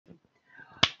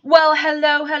Well,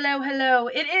 hello, hello, hello.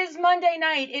 It is Monday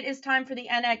night. It is time for the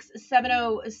NX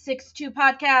 7062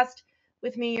 podcast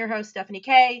with me, your host, Stephanie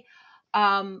K.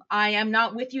 I am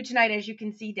not with you tonight, as you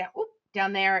can see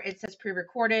down there. It says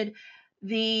pre-recorded.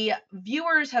 The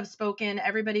viewers have spoken.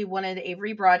 Everybody wanted a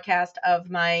rebroadcast of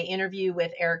my interview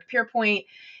with Eric Pierpoint.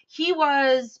 He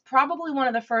was probably one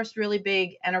of the first really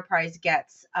big enterprise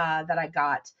gets that I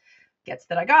got.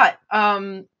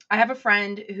 I have a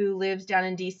friend who lives down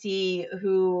in DC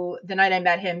who, the night I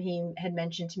met him, he had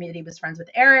mentioned to me that he was friends with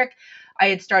Eric. I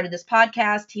had started this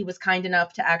podcast. He was kind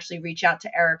enough to actually reach out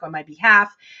to Eric on my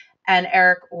behalf, and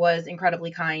Eric was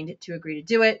incredibly kind to agree to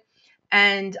do it.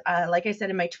 And like I said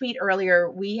in my tweet earlier,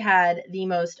 we had the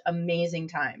most amazing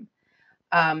time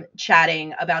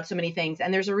chatting about so many things.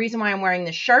 And there's a reason why I'm wearing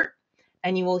this shirt,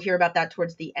 and you will hear about that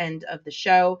towards the end of the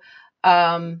show.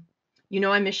 I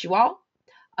miss you all.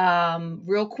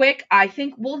 Real quick, I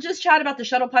think we'll just chat about the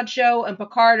Shuttle Pod show and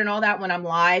Picard and all that when I'm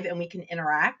live and we can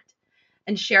interact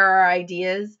and share our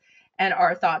ideas and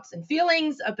our thoughts and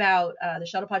feelings about the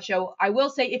Shuttle Pod show. I will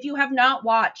say, if you have not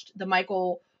watched the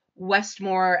Michael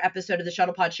Westmore episode of the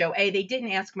Shuttle Pod show, they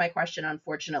didn't ask my question,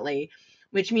 unfortunately,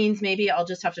 which means maybe I'll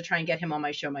just have to try and get him on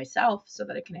my show myself so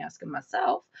that I can ask him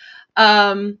myself.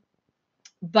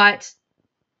 But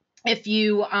if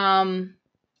you,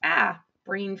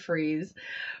 brain freeze.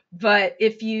 But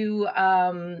if you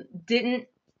didn't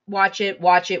watch it,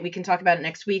 We can talk about it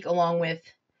next week, along with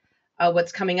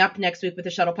what's coming up next week with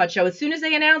the Shuttle Pod show. As soon as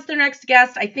they announce their next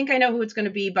guest, I think I know who it's going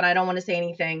to be, but I don't want to say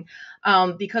anything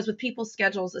because with people's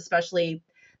schedules, especially,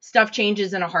 stuff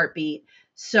changes in a heartbeat.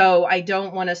 So I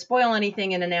don't want to spoil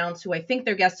anything and announce who I think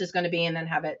their guest is going to be and then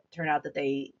have it turn out that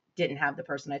they didn't have the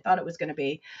person I thought it was going to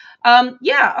be.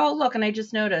 Oh, look, and I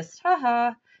just noticed.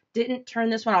 Didn't turn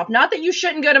this one off. Not that you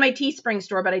shouldn't go to my Teespring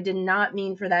store, but I did not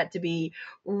mean for that to be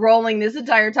rolling this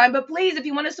entire time. But please, if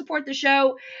you want to support the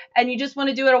show and you just want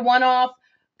to do it a one-off,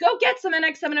 go get some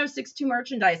NX7062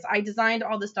 merchandise. I designed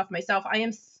all this stuff myself. I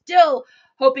am still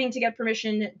hoping to get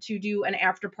permission to do an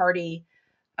after party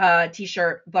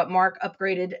t-shirt, but Mark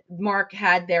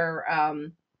had their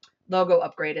logo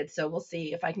upgraded. So we'll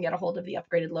see if I can get a hold of the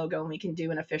upgraded logo and we can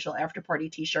do an official after party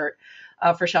t-shirt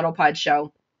for Shuttle Pod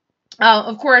show.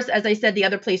 Of course, as I said, the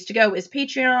other place to go is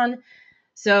Patreon.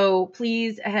 So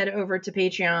please head over to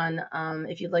Patreon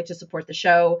if you'd like to support the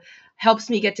show. Helps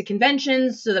me get to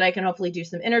conventions so that I can hopefully do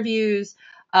some interviews.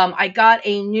 I got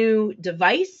a new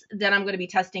device that I'm going to be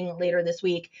testing later this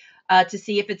week to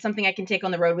see if it's something I can take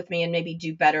on the road with me and maybe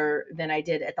do better than I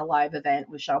did at the live event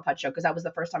with Shuttle Pod Show, because that was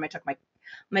the first time I took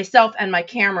myself and my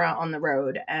camera on the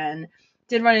road, and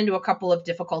did run into a couple of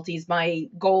difficulties. My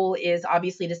goal is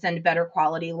obviously to send better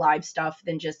quality live stuff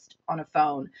than just on a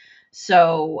phone.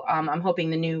 So I'm hoping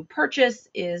the new purchase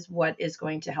is what is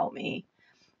going to help me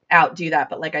out do that.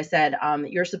 But like I said,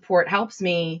 your support helps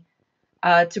me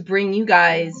to bring you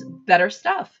guys better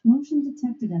stuff. Motion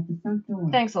detected at the front door.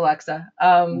 Thanks, Alexa.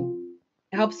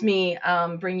 It helps me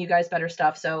bring you guys better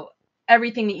stuff. So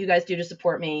everything that you guys do to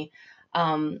support me,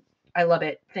 I love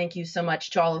it. Thank you so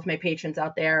much to all of my patrons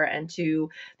out there and to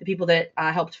the people that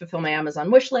helped fulfill my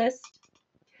Amazon wish list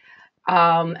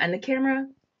and the camera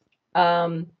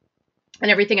and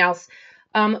everything else.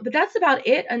 But that's about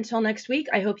it until next week.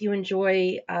 I hope you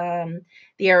enjoy the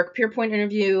Eric Pierpoint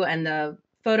interview and the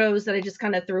photos that I just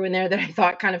kind of threw in there that I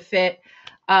thought kind of fit,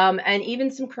 and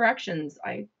even some corrections.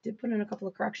 I did put in a couple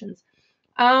of corrections.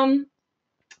 So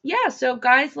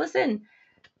guys, listen.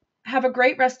 Have a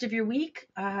great rest of your week.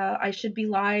 I should be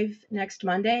live next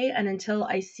Monday. And until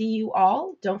I see you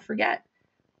all, don't forget,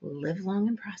 live long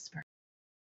and prosper.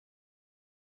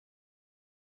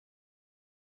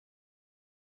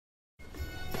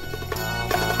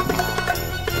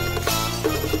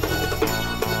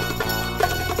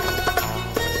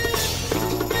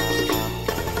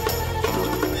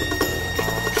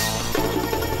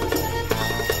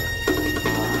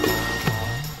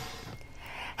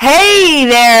 Hey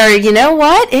there, you know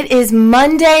what? It is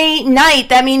Monday night.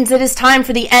 That means it is time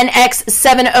for the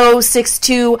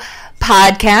NX7062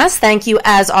 podcast. Thank you,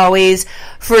 as always,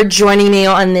 for joining me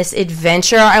on this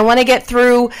adventure. I want to get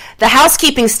through the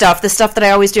housekeeping stuff, the stuff that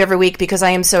I always do every week, because I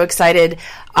am so excited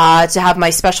to have my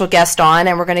special guest on,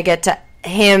 and we're going to get to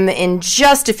him in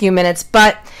just a few minutes.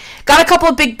 But got a couple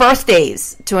of big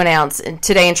birthdays to announce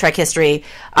today in Trek history.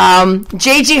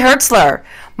 J.G. Hertzler,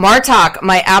 Martok,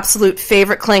 my absolute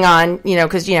favorite Klingon,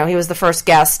 because, he was the first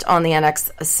guest on the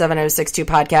NX7062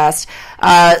 podcast.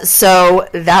 So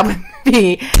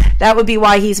that would be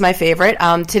why he's my favorite.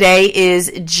 Today is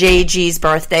JG's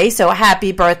birthday, so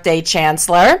happy birthday,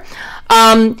 Chancellor.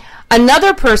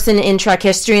 Another person in Trek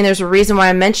history, and there's a reason why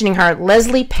I'm mentioning her,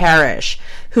 Leslie Parrish,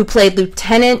 who played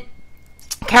Lieutenant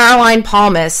Caroline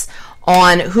Palmas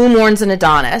on Who Mourns an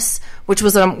Adonis, which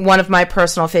was one of my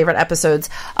personal favorite episodes.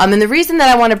 And the reason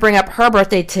that I want to bring up her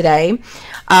birthday today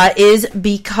is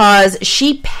because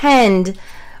she penned,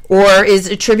 or is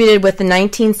attributed with, the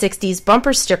 1960s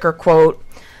bumper sticker quote,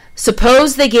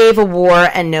 "Suppose they gave a war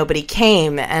and nobody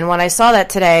came." And when I saw that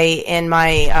today in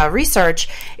my research,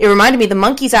 it reminded me the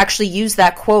Monkees actually used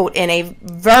that quote in a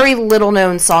very little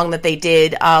known song that they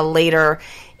did later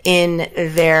in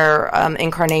their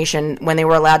incarnation, when they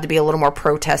were allowed to be a little more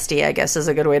protesty, I guess is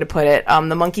a good way to put it.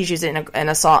 The Monkees used it in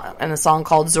a song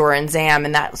called Zora and Zam,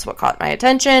 and that's what caught my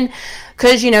attention.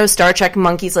 Because, Star Trek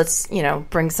Monkees, let's,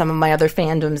 bring some of my other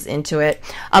fandoms into it.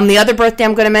 The other birthday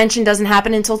I'm going to mention doesn't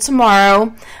happen until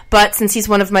tomorrow, but since he's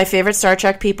one of my favorite Star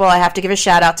Trek people, I have to give a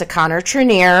shout out to Connor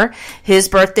Trenier. His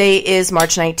birthday is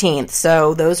March 19th,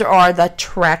 so those are the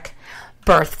Trek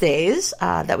birthdays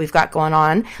that we've got going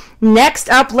on. Next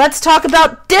up, let's talk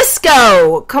about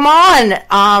disco. Come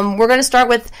on. We're going to start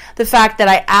with the fact that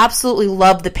I absolutely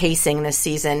love the pacing this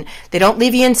season. They don't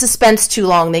leave you in suspense too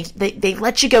long. They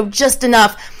let you go just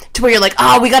enough to where you're like,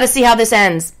 oh, we got to see how this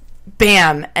ends.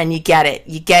 Bam, and you get it.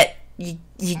 You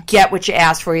get what you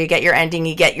asked for. You get your ending.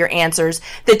 You get your answers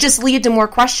that just lead to more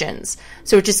questions.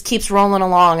 So it just keeps rolling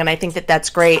along, and I think that that's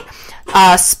great.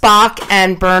 Spock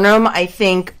and Burnham, I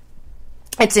think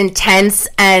it's intense,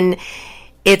 and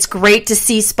it's great to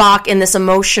see Spock in this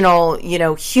emotional,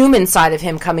 human side of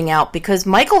him coming out, because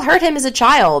Michael hurt him as a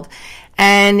child,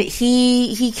 and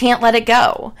he can't let it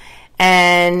go.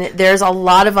 And there's a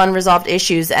lot of unresolved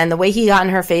issues, and the way he got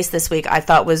in her face this week, I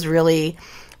thought was really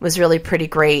pretty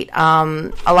great.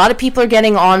 A lot of people are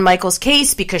getting on Michael's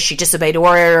case because she disobeyed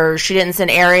orders, she didn't send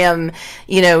Ariam,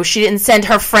 she didn't send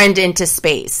her friend into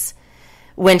space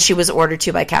when she was ordered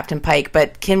to by Captain Pike.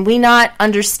 But can we not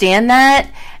understand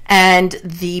that? And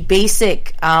the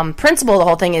basic principle of the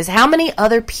whole thing is, how many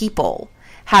other people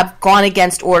have gone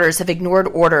against orders, have ignored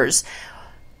orders?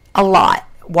 A lot.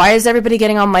 Why is everybody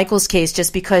getting on Michael's case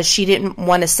just because she didn't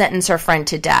want to sentence her friend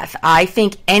to death? I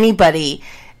think anybody,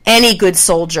 any good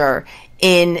soldier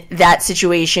in that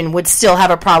situation would still have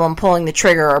a problem pulling the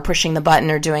trigger or pushing the button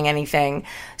or doing anything.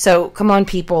 So come on,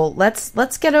 people,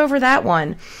 let's get over that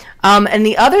one. And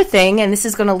the other thing, and this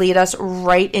is going to lead us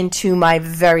right into my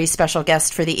very special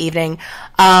guest for the evening,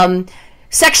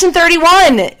 Section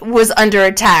 31 was under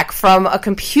attack from a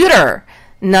computer,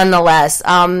 nonetheless.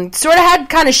 Sort of had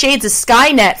kind of shades of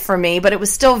Skynet for me, but it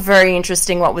was still very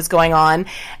interesting what was going on.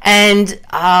 And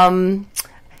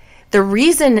the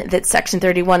reason that Section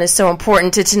 31 is so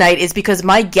important to tonight is because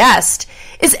my guest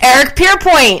is Eric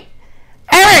Pierpoint.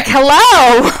 Eric,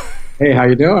 hello! Hey, how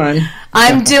you doing?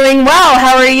 I'm doing well.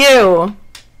 How are you?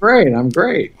 Great. I'm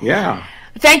great. Yeah.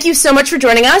 Thank you so much for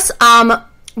joining us.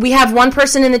 We have one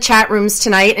person in the chat rooms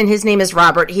tonight, and his name is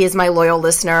Robert. He is my loyal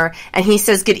listener, and he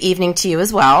says good evening to you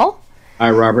as well.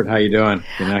 Hi, Robert. How you doing?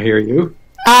 Can I hear you?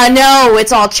 No,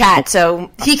 it's all chat,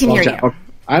 so he can hear you. Okay.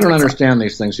 I don't understand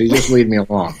these things, so you just lead me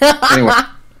along. Anyway,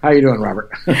 how you doing, Robert?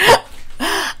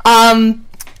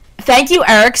 Thank you,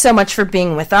 Eric, so much for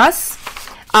being with us.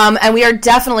 And we are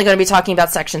definitely going to be talking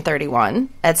about Section 31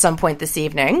 at some point this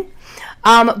evening.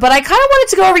 But I kind of wanted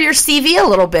to go over your CV a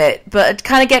little bit, but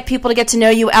kind of get people to get to know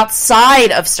you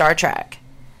outside of Star Trek.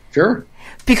 Sure.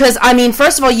 Because,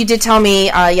 first of all, you did tell me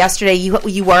yesterday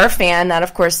you were a fan, that,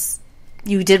 of course,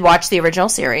 you did watch the original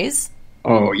series.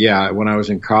 Oh, yeah. When I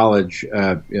was in college,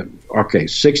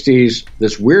 60s,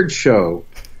 this weird show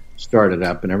started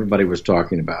up, and everybody was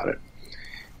talking about it.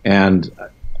 And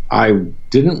I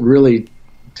didn't really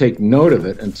take note of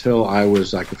it until I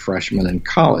was like a freshman in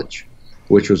college,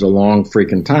 which was a long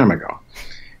freaking time ago.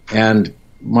 And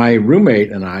my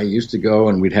roommate and I used to go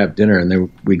and we'd have dinner,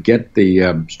 and we'd get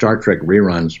the Star Trek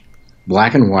reruns,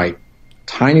 black and white,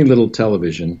 tiny little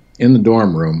television in the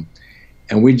dorm room,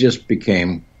 and we just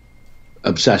became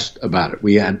obsessed about it.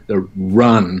 We had to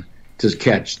run to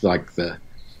catch like the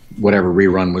whatever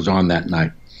rerun was on that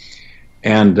night.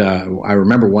 And I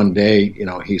remember one day,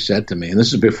 he said to me, and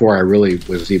this is before I really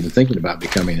was even thinking about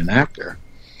becoming an actor,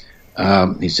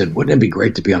 he said, "Wouldn't it be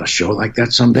great to be on a show like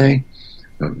that someday?"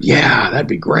 Yeah, that'd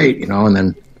be great, and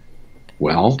then,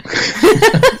 well.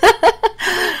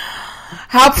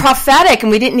 How prophetic,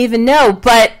 and we didn't even know,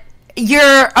 but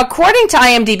according to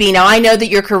IMDb, now I know that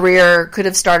your career could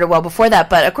have started well before that,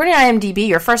 but according to IMDb,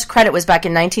 your first credit was back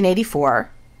in 1984.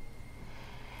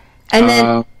 And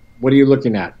then... what are you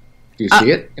looking at? Do you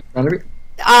see it in front of you?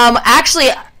 Actually,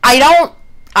 I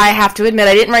have to admit,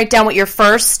 I didn't write down what your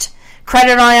first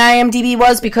credit on IMDb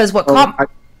was, because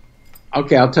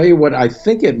Okay, I'll tell you what I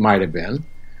think it might have been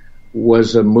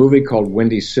was a movie called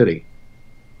Windy City,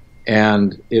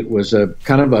 and it was a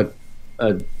kind of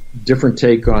a different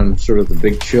take on sort of the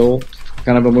Big Chill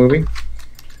kind of a movie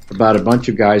about a bunch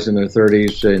of guys in their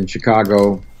 30s in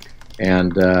Chicago,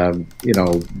 and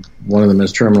one of them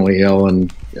is terminally ill,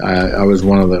 and I was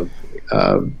one of the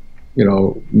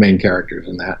main characters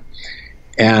in that.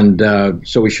 And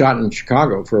so we shot in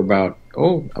Chicago for about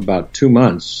 2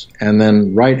 months, and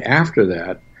then right after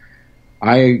that,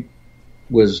 I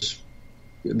was,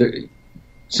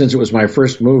 since it was my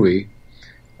first movie,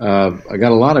 I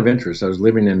got a lot of interest. I was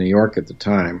living in New York at the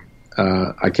time.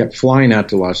 I kept flying out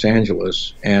to Los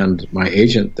Angeles, and my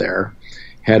agent there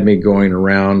had me going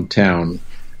around town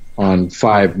on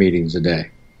 5 meetings a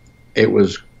day. It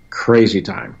was crazy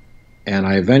time, and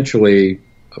I eventually,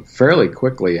 fairly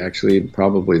quickly, actually,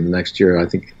 probably the next year, I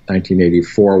think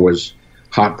 1984 was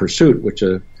Hot Pursuit, which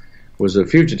was a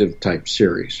fugitive type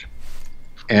series.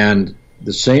 And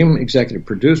the same executive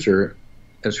producer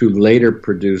as who later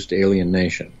produced Alien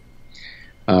Nation.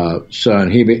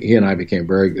 And he and I became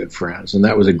very good friends, and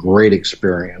that was a great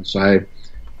experience.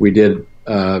 We did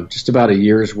just about a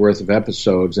year's worth of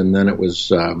episodes, and then it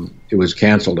was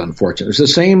canceled, unfortunately. It was the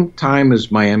same time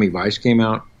as Miami Vice came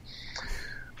out,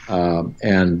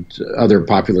 and other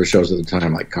popular shows at the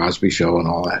time, like Cosby Show and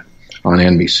all that, on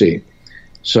NBC.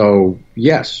 So,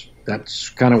 yes, that's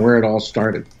kind of where it all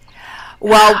started.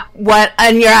 Well,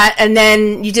 and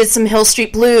then you did some Hill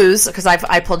Street Blues, because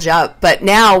I pulled you up. But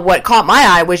now what caught my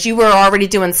eye was you were already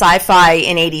doing sci-fi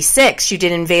in '86. You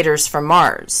did Invaders from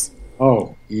Mars.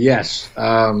 Oh, yes.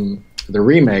 The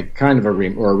remake, kind of a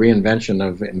reinvention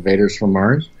of Invaders from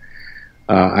Mars.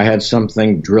 I had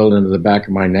something drilled into the back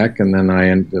of my neck, and then I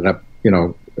ended up,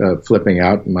 flipping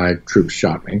out, and my troops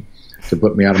shot me to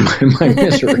put me out of my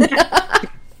misery.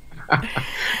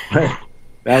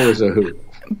 That was a hoot.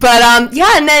 But,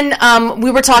 and then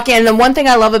we were talking, and the one thing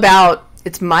I love about,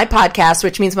 it's my podcast,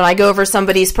 which means when I go over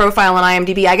somebody's profile on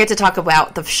IMDb, I get to talk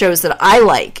about the shows that I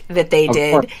like that they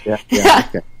did. Yeah,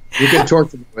 okay. You can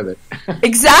torture me with it.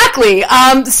 Exactly.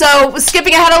 So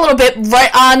skipping ahead a little bit, right?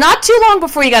 Not too long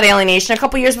before you got Alien Nation, a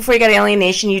couple years before you got Alien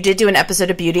Nation, you did do an episode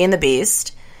of Beauty and the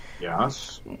Beast.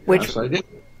 Yes, I did.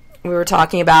 We were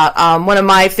talking about one of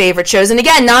my favorite shows, and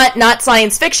again, not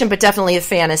science fiction, but definitely a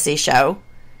fantasy show.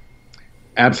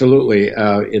 Absolutely.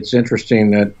 It's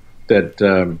interesting that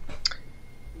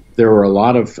there were a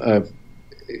lot of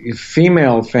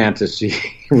female fantasy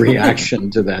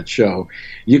reaction to that show.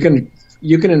 You can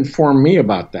inform me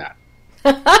about that.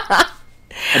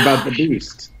 About the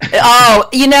Beast. Oh,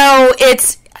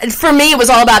 it's, for me, it was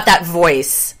all about that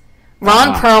voice.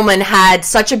 Ron Perlman had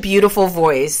such a beautiful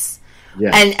voice.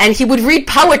 Yes. And he would read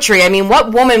poetry. I mean,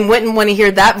 what woman wouldn't want to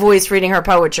hear that voice reading her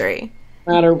poetry?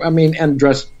 And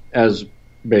dressed as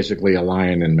basically a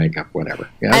lion in makeup, whatever.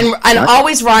 Yes?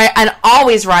 And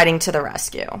always riding to the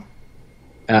rescue.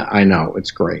 I know, it's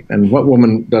great. And what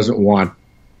woman doesn't want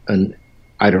an?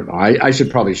 I don't know. I should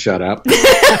probably shut up.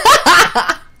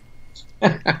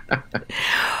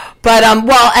 But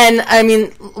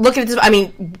look at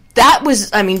this. That was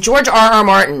George R.R.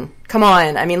 Martin. Come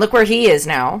on. Look where he is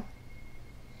now.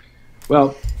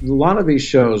 Well, a lot of these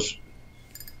shows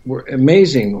were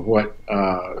amazing. What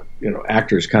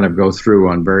actors kind of go through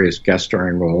on various guest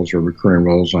starring roles or recurring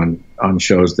roles on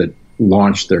shows that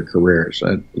launch their careers.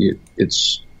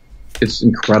 It's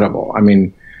incredible. I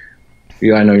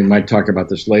know you might talk about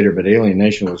this later, but Alien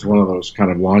Nation was one of those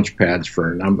kind of launch pads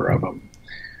for a number of them,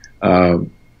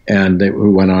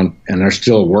 who went on and are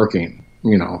still working,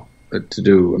 to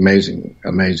do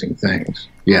amazing things.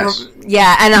 Yes.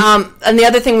 Yeah, and the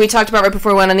other thing we talked about right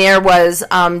before we went on the air was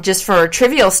just for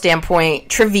trivia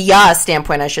standpoint,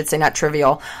 I should say, not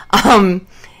trivial. Well,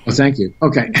 thank you.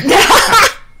 Okay.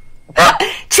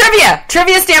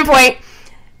 Trivia standpoint,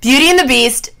 Beauty and the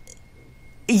Beast,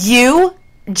 you,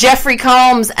 Jeffrey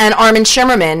Combs, and Armin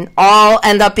Shimmerman all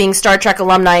end up being Star Trek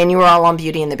alumni, and you were all on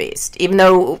Beauty and the Beast. Even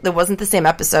though there wasn't the same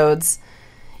episodes,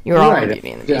 you were all on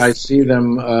Beauty and the Beast. I see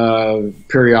them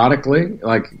periodically,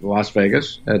 like Las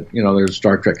Vegas. There's a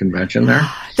Star Trek convention there.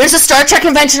 There's a Star Trek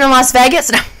convention in Las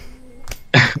Vegas?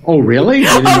 Oh, really?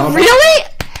 Oh, really?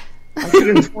 I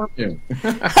should inform you.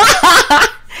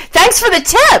 Thanks for the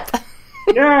tip.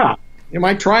 Yeah. You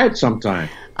might try it sometime.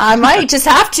 I might just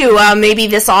have to. Maybe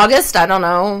this August. I don't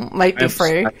know. Might be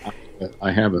free.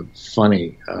 I have a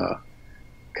funny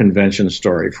convention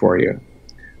story for you.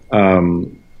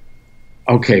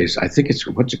 Okay, so I think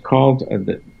what's it called?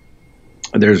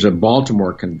 There's a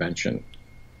Baltimore convention.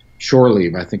 Shore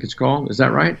Leave, I think it's called. Is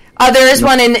that right? There is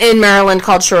one in Maryland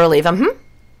called Shore Leave. Mm-hmm.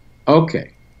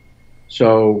 Okay.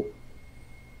 So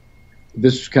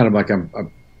this is kind of like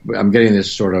I'm getting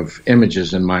this sort of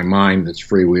images in my mind that's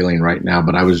freewheeling right now.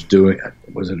 But was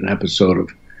it an episode of?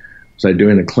 Was I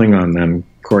doing the Klingon then?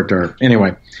 Kortar.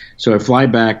 Anyway, so I fly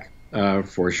back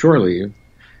for shore leave,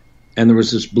 and there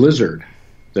was this blizzard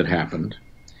that happened.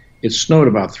 It snowed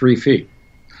about 3 feet,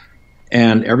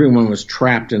 and everyone was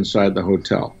trapped inside the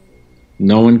hotel.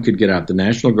 No one could get out. The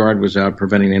National Guard was out,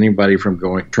 preventing anybody from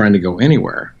trying to go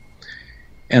anywhere.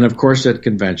 And of course, at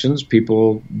conventions,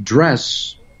 people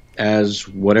dress as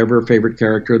whatever favorite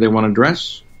character they want to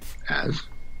dress as.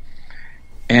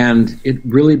 And it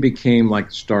really became like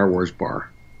the Star Wars bar.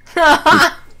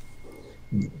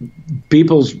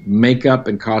 People's makeup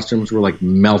and costumes were like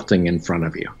melting in front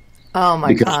of you. Oh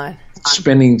my God.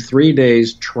 Spending 3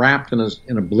 days trapped in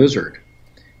a blizzard,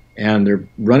 and they're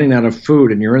running out of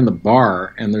food, and you're in the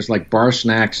bar, and there's like bar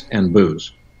snacks and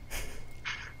booze.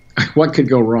 What could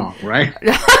go wrong, right?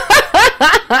 As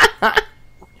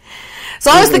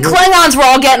long as the Klingons were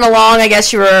all getting along, I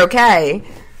guess you were okay.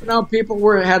 No, people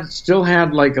still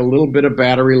had like a little bit of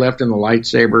battery left in the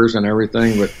lightsabers and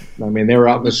everything, but I mean they were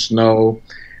out in the snow,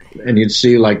 and you'd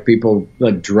see like people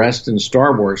like dressed in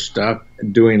Star Wars stuff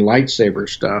doing lightsaber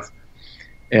stuff,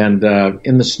 and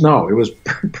in the snow. It was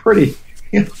pretty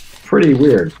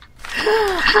weird.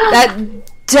 That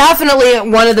definitely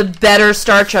one of the better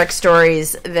Star Trek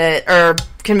stories or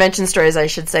convention stories, I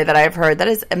should say, that I've heard. That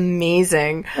is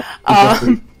amazing.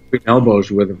 Elbows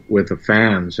with the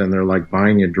fans, and they're like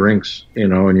buying you drinks,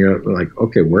 and you're like,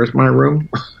 okay, where's my room?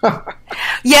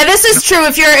 Yeah, this is true.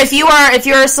 If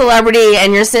you're a celebrity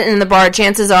and you're sitting in the bar,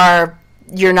 chances are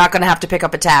you're not going to have to pick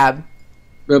up a tab.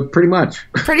 Pretty much.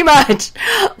 Pretty much.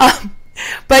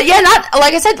 But yeah, not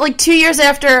like I said, like 2 years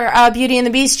after Beauty and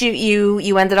the Beast,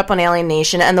 you ended up on Alien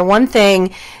Nation, and the one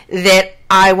thing that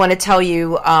I want to tell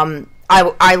you,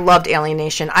 I loved Alien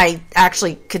Nation. I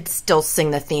actually could still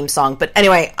sing the theme song, but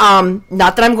anyway,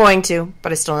 not that I'm going to,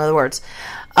 but I still know the words.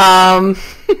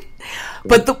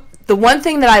 But the one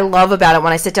thing that I love about it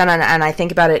when I sit down and I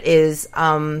think about it is,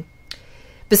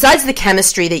 besides the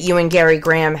chemistry that you and Gary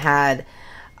Graham had,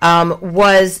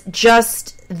 was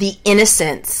just the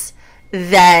innocence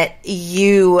that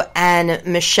you and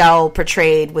Michelle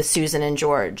portrayed with Susan and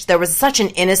George. There was such an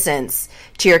innocence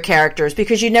to your characters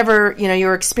because you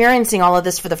were experiencing all of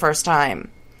this for the first time.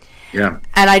 Yeah.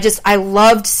 And I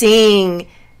loved seeing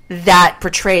that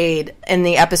portrayed in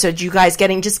the episodes, you guys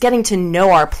getting to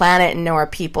know our planet and know our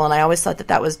people. And I always thought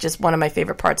that was just one of my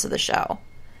favorite parts of the show.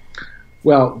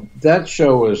 Well, that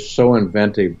show was so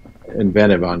inventive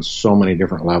on so many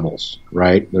different levels,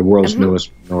 right? The world's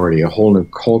newest minority, a whole new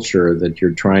culture that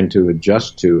you're trying to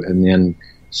adjust to, and then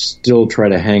still try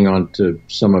to hang on to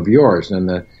some of yours. And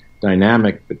the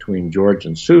dynamic between George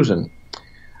and Susan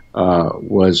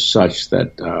was such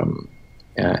that,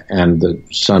 and the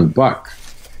son Buck,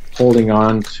 holding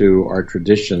on to our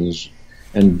traditions,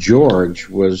 and George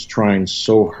was trying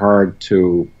so hard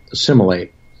to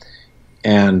assimilate,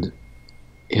 and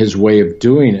his way of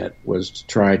doing it was to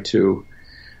try to,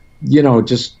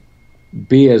 just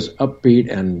be as upbeat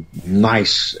and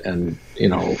nice and,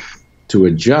 to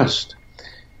adjust.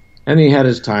 And he had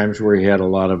his times where he had a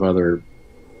lot of other,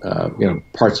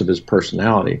 parts of his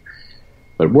personality.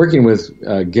 But working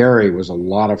with Gary was a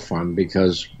lot of fun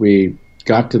because we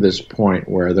got to this point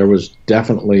where there was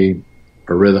definitely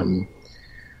a rhythm.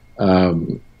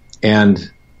 And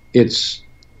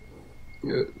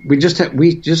we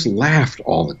just laughed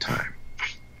all the time.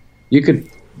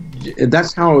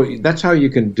 That's how you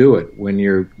can do it when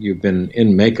you've been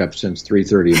in makeup since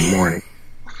 3:30 in the morning.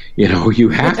 You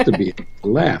have to be able to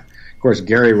laugh. Of course,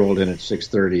 Gary rolled in at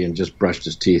 6:30 and just brushed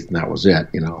his teeth, and that was it.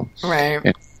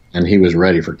 Right. And he was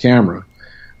ready for camera.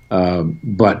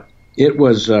 But it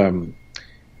was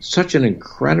such an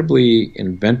incredibly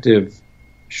inventive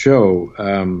show.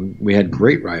 We had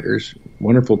great writers,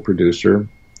 wonderful producer,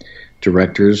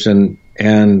 directors, and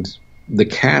the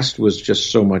cast was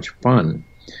just so much fun.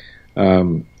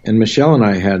 And Michelle and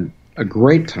I had a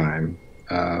great time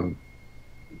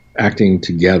acting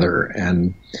together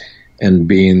and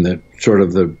being the sort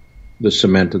of the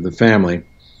cement of the family.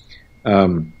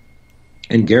 And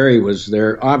Gary was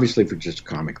there obviously for just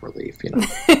comic relief,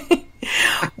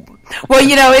 Well,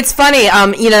 it's funny.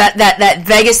 That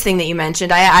Vegas thing that you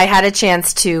mentioned. I had a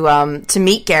chance to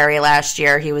meet Gary last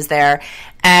year. He was there,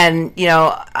 and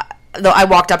though I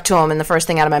walked up to him, and the first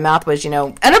thing out of my mouth was,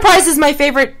 Enterprise is my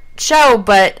favorite show,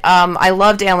 but I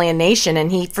loved Alien Nation,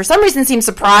 and he for some reason seemed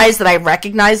surprised that I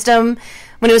recognized him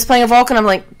when he was playing a Vulcan. I'm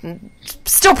like,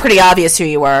 still pretty obvious who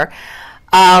you were.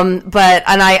 But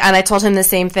I told him the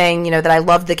same thing, that I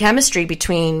loved the chemistry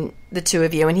between the two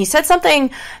of you, and he said something,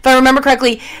 if I remember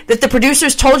correctly, that the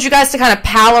producers told you guys to kind of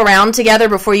pal around together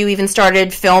before you even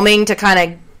started filming to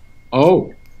kind of...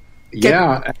 Oh,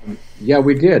 yeah. Yeah,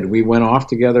 we did. We went off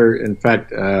together. In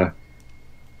fact,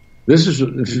 this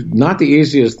is not the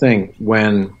easiest thing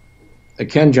when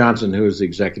Ken Johnson, who is the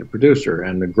executive producer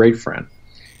and a great friend,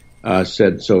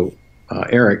 said, so,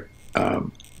 Eric, we're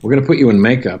going to put you in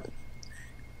makeup,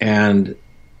 and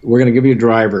we're going to give you a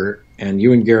driver, and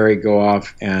you and Gary go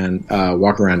off and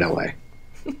walk around L.A.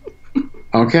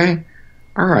 Okay?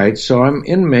 All right, so I'm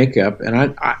in makeup,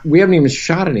 and we haven't even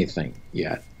shot anything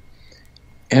yet.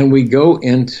 And we go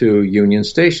into Union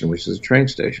Station, which is a train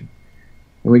station.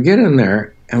 And we get in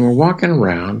there, and we're walking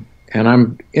around, and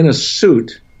I'm in a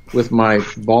suit with my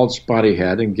bald, spotty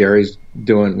head, and Gary's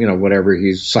doing, whatever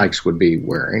Sykes would be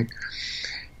wearing.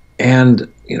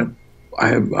 And,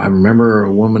 I remember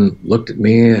a woman looked at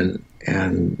me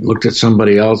and looked at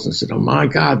somebody else and said, "Oh my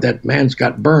God, that man's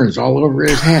got burns all over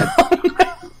his head."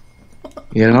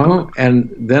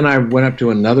 And then I went up to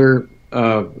another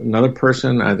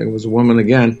person. I think it was a woman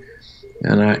again,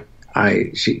 and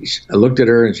I looked at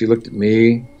her and she looked at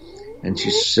me, and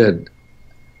she said,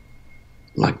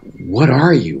 "Like, what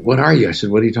are you? What are you?" I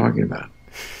said, "What are you talking about?"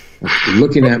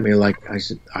 Looking at me like, I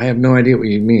said, "I have no idea what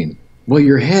you mean." "Well,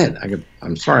 your head." I go,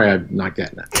 "I'm sorry, I'm not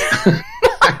getting it."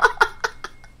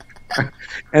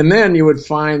 And then you would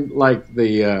find like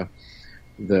the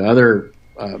other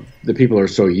the people who are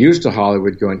so used to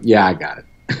Hollywood going, "Yeah, I got it."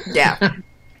 Yeah.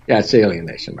 Yeah, it's Alien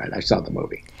Nation, right? I saw the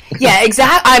movie. Yeah,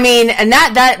 exactly. I mean, and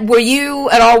that were you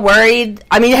at all worried?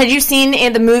 I mean, had you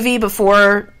seen the movie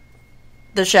before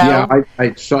the show? Yeah,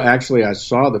 I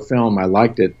saw the film. I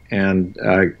liked it, and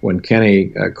when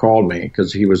Kenny called me,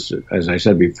 because he was, as I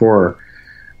said before,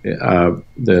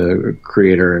 the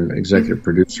creator and executive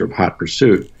producer of Hot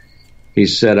Pursuit, he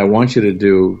said, "I want you to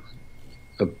do,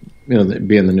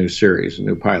 be in the new series, a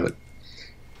new pilot,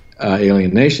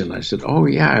 Alien Nation." I said, "Oh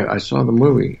yeah, I saw the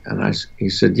movie," and he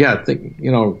said, "Yeah,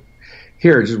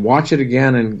 here, just watch it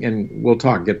again, and we'll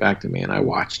talk. Get back to me." And I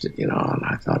watched it, and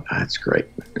I thought, that's great,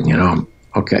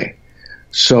 Okay,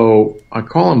 so I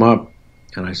call him up,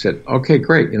 and I said, "Okay,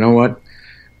 great. You know what?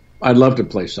 I'd love to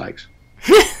play Sykes."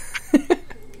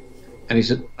 And he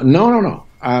said, "No,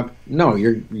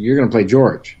 you're going to play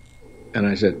George." And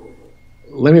I said,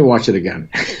 "Let me watch it again."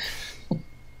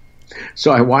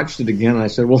 So I watched it again, and I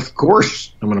said, "Well, of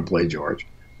course I'm going to play George,"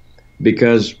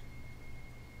 because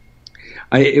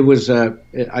I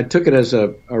took it as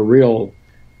a real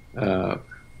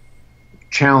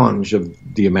challenge of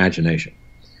the imagination.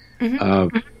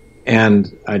 Mm-hmm.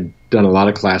 And I'd done a lot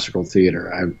of classical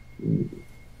theater. I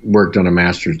worked on a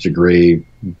master's degree,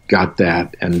 got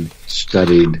that, and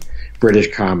studied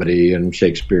British comedy and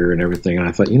Shakespeare and everything. And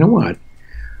I thought, you know what?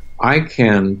 I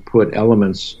can put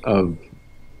elements of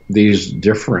these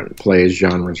different plays,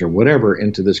 genres, or whatever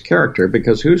into this character,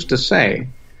 because who's to say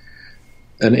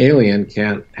an alien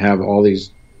can't have all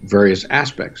these various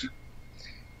aspects?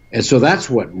 And so that's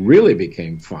what really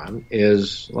became fun,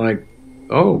 is like,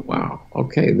 oh, wow,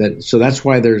 okay. So that's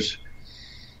why there's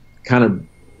kind of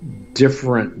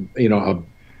different,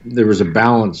 there was a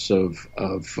balance of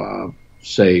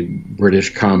say,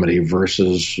 British comedy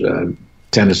versus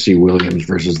Tennessee Williams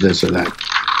versus this or that.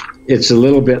 It's a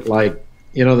little bit like,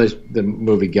 the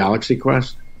movie Galaxy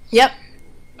Quest? Yep.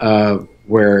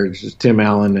 Where it's just Tim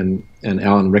Allen and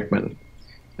Alan Rickman.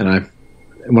 And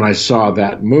when I saw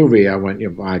that movie, I went,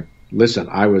 I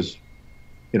was,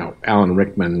 Alan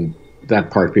Rickman,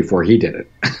 that part before he did it.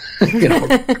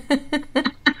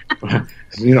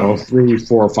 3,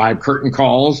 4, 5 curtain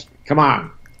calls. Come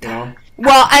on.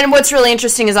 Well, and what's really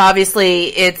interesting is obviously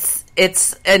it's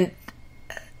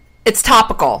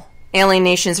topical. Alien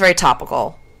Nation is very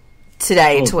topical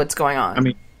today to what's going on. I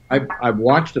mean, I've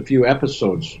watched a few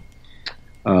episodes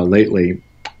lately,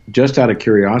 just out of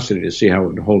curiosity to see how it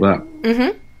would hold up.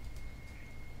 Mm-hmm.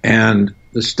 And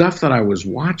the stuff that I was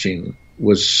watching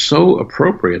was so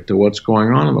appropriate to what's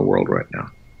going on in the world right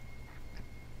now.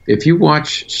 If you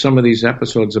watch some of these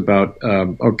episodes about,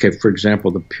 for example,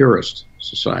 the Purist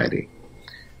Society,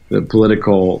 the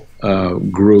political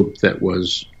group that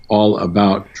was all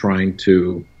about trying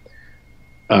to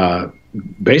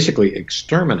basically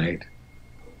exterminate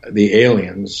the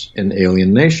aliens in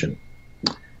Alien Nation.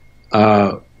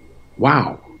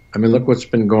 Wow. I mean, look what's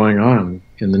been going on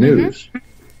in the news.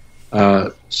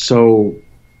 So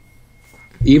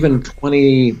even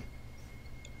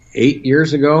 28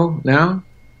 years ago now,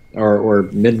 or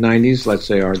mid-90s, let's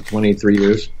say, or 23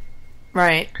 years.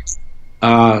 Right.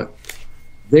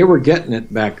 They were getting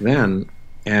it back then,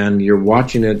 and you're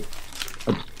watching it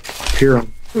appear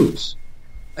on the news.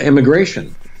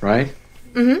 Immigration. right?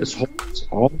 This whole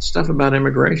all the stuff about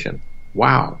immigration.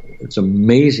 Wow, it's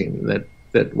amazing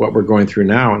that what we're going through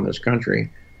now in this country,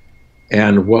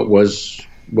 and what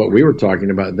we were talking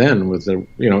about then with the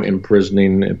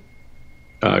imprisoning,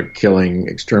 killing,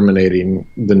 exterminating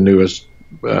the newest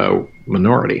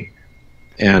minority,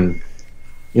 and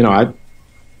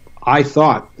I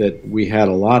thought that we had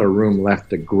a lot of room left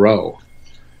to grow,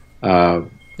 and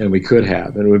we could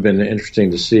have, and it would have been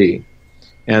interesting to see.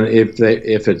 And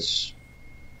if it's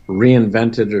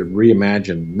reinvented or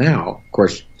reimagined now, of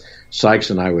course, Sykes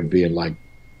and I would be in like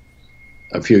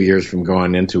a few years from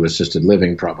going into assisted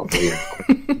living, probably.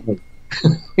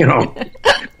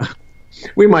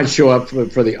 We might show up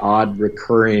for the odd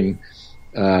recurring,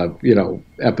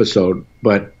 episode,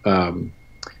 but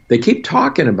they keep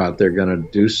talking about they're going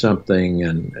to do something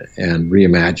and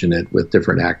reimagine it with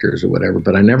different actors or whatever,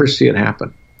 but I never see it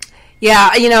happen. Yeah,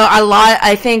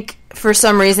 I think for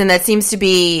some reason that seems to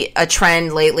be a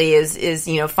trend lately is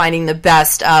finding the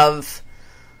best of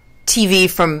TV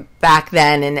from back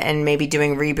then and maybe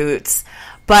doing reboots.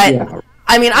 But yeah.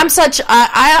 I mean, I don't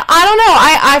know.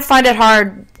 I find it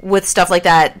hard with stuff like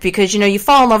that because you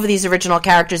fall in love with these original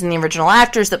characters and the original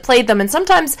actors that played them, and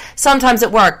sometimes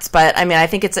it works. But I mean, I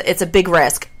think it's a big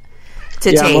risk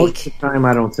to take.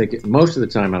 Most of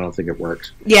the time, I don't think it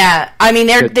works. Yeah, I mean,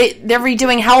 they're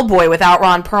redoing Hellboy without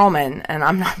Ron Perlman, and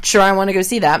I'm not sure I want to go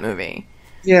see that movie.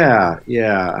 Yeah.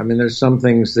 I mean, there's some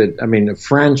things that a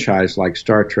franchise like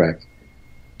Star Trek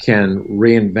can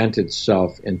reinvent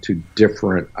itself into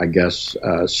different, I guess,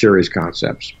 series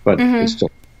concepts, but it's still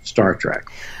Star Trek.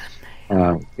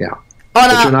 Yeah.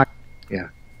 But you're not. Yeah.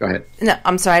 Go ahead. No,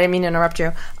 I'm sorry, I didn't mean to interrupt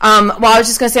you. Well, I was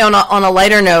just going to say on a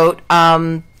lighter note,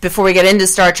 before we get into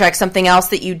Star Trek, something else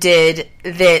that you did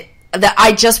that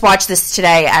I just watched this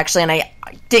today, actually, and I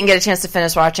didn't get a chance to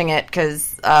finish watching it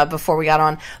because before we got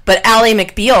on. But Ally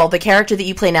McBeal, the character that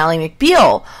you play in Ally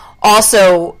McBeal,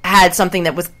 also had something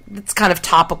that's kind of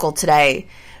topical today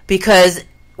because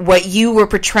what you were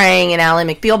portraying in Ally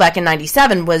McBeal back in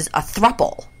 '97 was a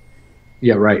throuple.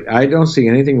 Yeah, right. I don't see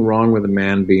anything wrong with a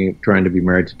man trying to be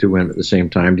married to two women at the same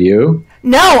time. Do you?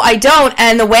 No, I don't.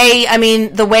 And the way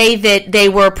that they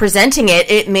were presenting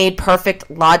it made perfect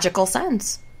logical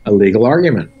sense. A legal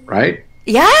argument, right?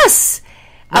 Yes.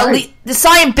 Right.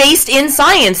 Based in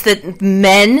science that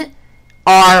men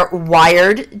are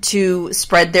wired to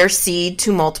spread their seed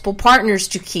to multiple partners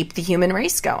to keep the human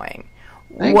race going.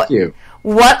 Thank you.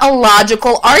 What a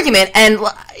logical argument. And,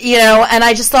 and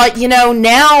I just thought,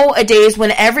 nowadays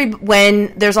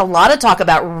when there's a lot of talk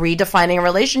about redefining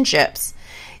relationships,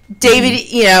 David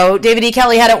E.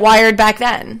 Kelly had it wired back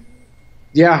then.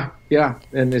 Yeah.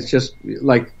 And it's just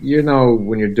like,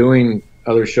 when you're doing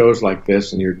other shows like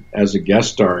this and you're as a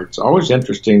guest star, it's always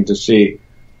interesting to see,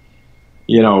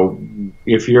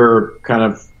 if you're kind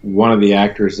of one of the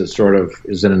actors that sort of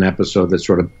is in an episode that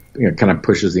sort of kind of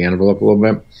pushes the envelope a little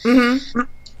bit. Mm-hmm.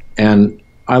 And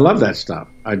I love that stuff.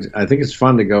 I think it's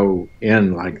fun to go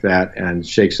in like that and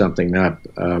shake something up.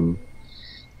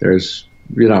 There's,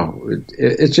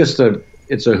 it's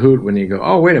a hoot when you go,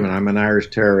 oh, wait a minute, I'm an Irish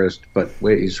terrorist, but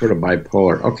wait, he's sort of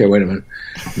bipolar. Okay, wait a minute.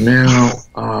 Now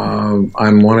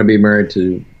I want to be married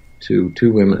to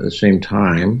two women at the same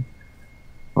time.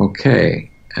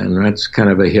 Okay, and that's kind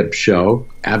of a hip show.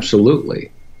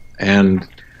 Absolutely. And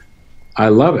I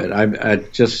love it. I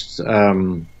just,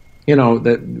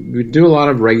 that we do a lot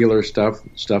of regular stuff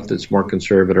that's more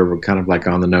conservative or kind of like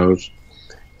on the nose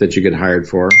that you get hired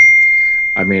for.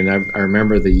 I mean, I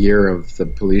remember the year of the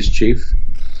police chief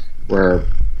where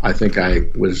I think I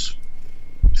was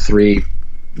three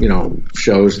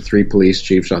police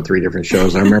chiefs on three different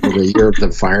shows. I remember the year of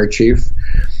the fire chief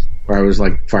where I was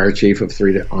like fire chief of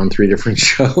on three different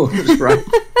shows, right?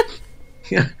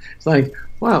 Yeah. It's like,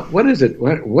 wow, what is it?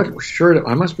 What shirt?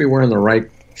 I must be wearing the right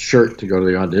shirt to go to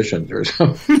the auditions or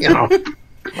something,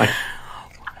 like.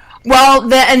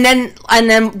 Well, and then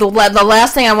the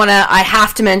last thing I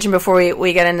have to mention before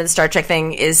we get into the Star Trek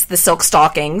thing is the silk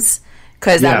stockings,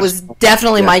 because that was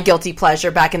definitely my guilty pleasure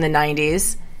back in the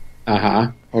 90s.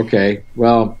 Okay.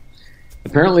 Well,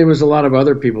 apparently it was a lot of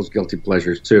other people's guilty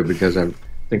pleasures too, because I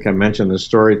think I mentioned this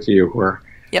story to you where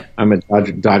I'm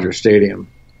at Dodger Stadium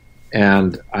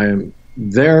and I'm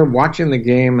there watching the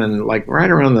game, and like right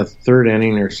around the third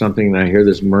inning or something, I hear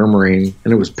this murmuring,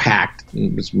 and it was packed,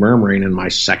 and it was murmuring in my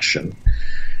section,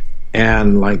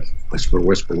 and like whisper,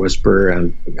 whisper, whisper,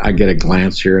 and I get a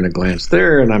glance here and a glance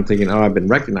there, and I'm thinking, oh, I've been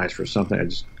recognized for something, I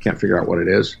just can't figure out what it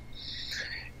is,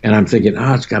 and I'm thinking,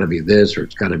 oh, it's got to be this or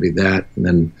it's got to be that, and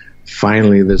then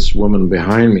finally this woman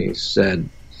behind me said,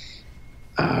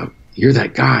 you're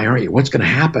that guy, aren't you? What's going to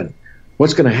happen?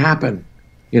 What's going to happen?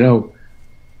 you know,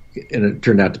 and it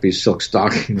turned out to be silk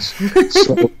stockings.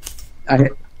 So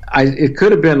it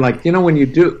could have been like, you know, when you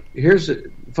do, here's the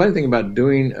funny thing about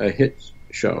doing a hit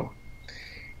show.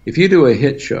 If you do a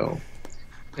hit show,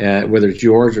 whether it's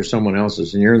yours or someone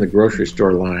else's, and you're in the grocery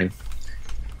store line,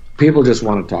 people just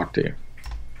want to talk to you.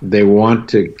 They want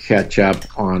to catch up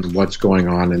on what's going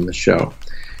on in the show.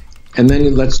 And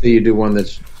then let's say you do one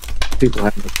that's people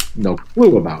have no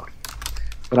clue about.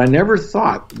 But I never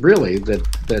thought, really,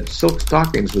 that Silk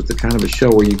Stockings was the kind of a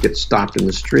show where you get stopped in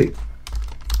the street.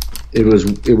 It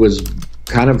was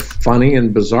kind of funny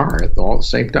and bizarre at all the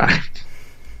same time.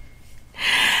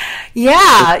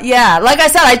 Yeah. Like I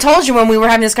said, I told you when we were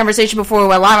having this conversation before we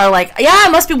went live, I was like, yeah, I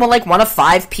must be one of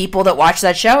 5 people that watch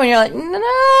that show. And you're like,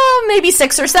 no, maybe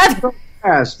 6 or 7.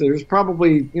 Yes, there's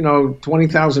probably,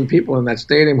 20,000 people in that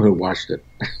stadium who watched it.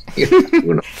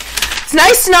 It's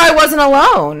nice to know I wasn't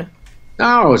alone.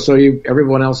 No, so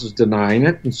everyone else is denying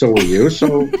it, and so were you.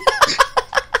 So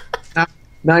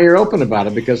now you're open about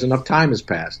it because enough time has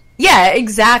passed. Yeah,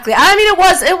 exactly. I mean, it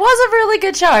was a really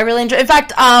good show. I really enjoyed it. In fact,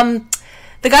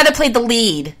 the guy that played the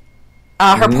lead,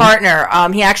 her partner,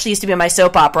 he actually used to be in my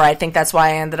soap opera. I think that's why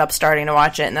I ended up starting to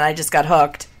watch it, and then I just got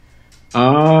hooked.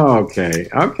 Oh, okay.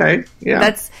 Yeah.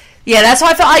 That's how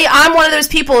I feel. I'm one of those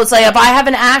people. It's like if I have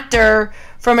an actor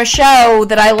from a show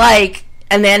that I like,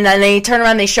 and then they turn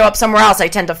around and they show up somewhere else, I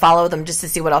tend to follow them just to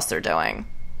see what else they're doing.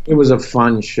 It was a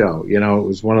fun show. It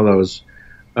was one of those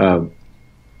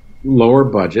lower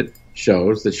budget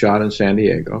shows that shot in San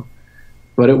Diego,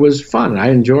 but it was fun. I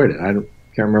enjoyed it. I can't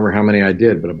remember how many I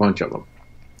did, but a bunch of them.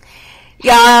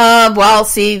 Yeah, well,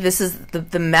 see, this is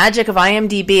the magic of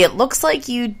IMDb. It looks like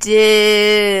you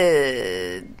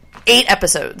did 8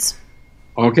 episodes.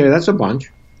 Okay, that's a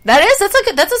bunch. That's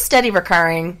a steady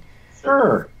recurring.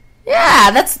 Sure.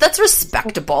 Yeah, that's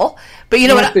respectable. But you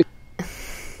know what?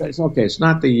 It's okay. It's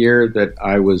not the year that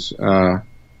I was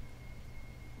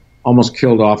almost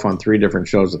killed off on 3 different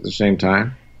shows at the same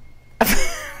time.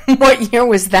 What year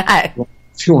was that? Do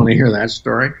you want to hear that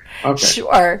story? Okay.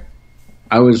 Sure.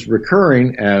 I was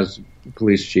recurring as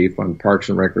police chief on Parks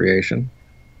and Recreation.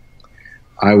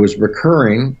 I was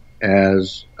recurring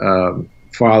as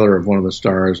father of one of the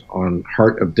stars on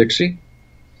Heart of Dixie.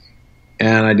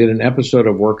 And I did an episode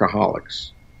of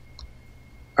Workaholics.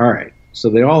 All right. So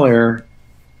they all air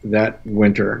that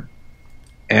winter.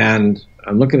 And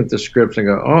I'm looking at the scripts and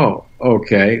go, oh,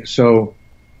 okay. So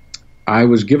I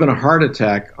was given a heart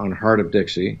attack on Heart of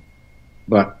Dixie,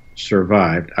 but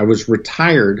survived. I was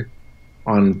retired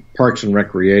on Parks and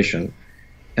Recreation,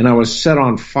 and I was set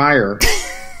on fire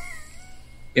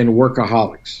in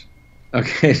Workaholics.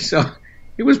 Okay, so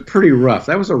it was pretty rough.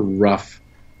 That was a rough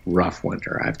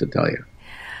winter, I have to tell you.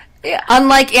 Yeah,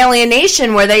 unlike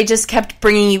Alienation, where they just kept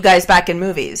bringing you guys back in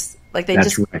movies. Like they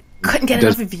couldn't get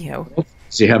enough of you.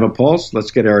 Does he have a pulse?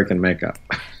 Let's get Eric in makeup.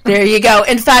 There you go.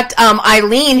 In fact,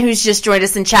 Eileen, who's just joined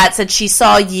us in chat, said she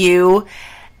saw you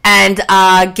and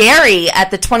Gary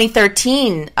at the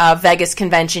 2013 Vegas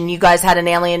convention. You guys had an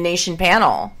Alienation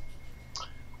panel.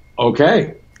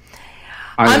 Okay.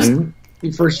 Eileen, thank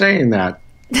you for saying that.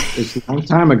 It's a long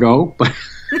time ago, but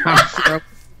I'm sure.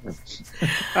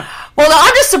 Well,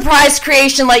 I'm just surprised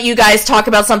Creation let you guys talk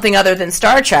about something other than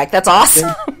Star Trek. That's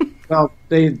awesome.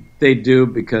 They do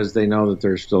because they know that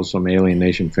there's still some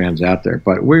Alienation fans out there.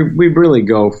 But we really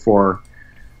go for,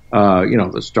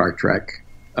 the Star Trek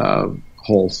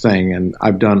whole thing, and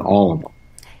I've done all of them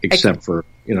except for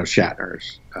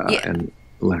Shatner's and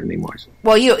Leonard Nimoy's.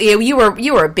 Well, you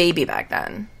were a baby back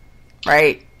then,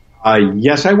 right?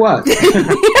 Yes, I was.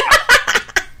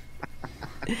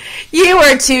 You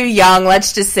were too young.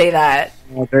 Let's just say that.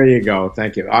 Well, there you go.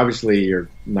 Thank you. Obviously, you're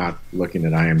not looking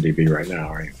at IMDb right now,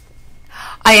 are you?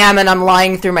 I am, and I'm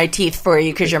lying through my teeth for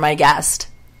you because you're my guest.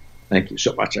 Thank you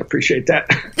so much. I appreciate that.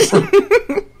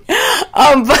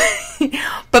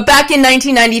 But back in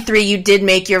 1993, you did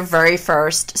make your very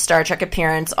first Star Trek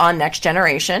appearance on Next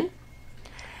Generation.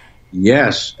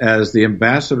 Yes, as the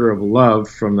ambassador of love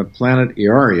from the planet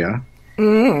Eoria.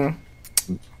 Mm.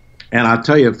 And I'll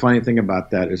tell you a funny thing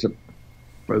about that is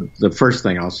the first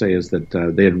thing I'll say is that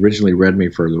they had originally read me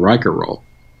for the Riker role,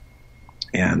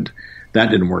 and that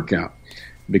didn't work out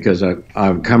because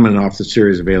I'm coming off the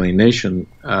series of Alienation.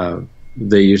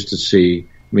 They used to see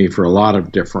me for a lot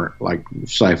of different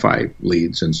sci-fi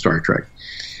leads in Star Trek,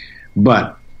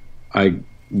 but I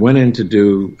went in to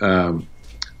do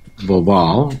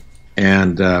Voval,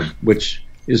 and which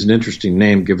is an interesting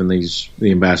name given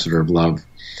the ambassador of love.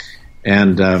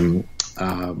 And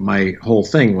my whole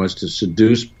thing was to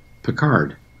seduce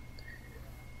Picard.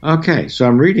 Okay, so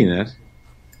I'm reading it,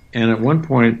 and at one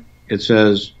point it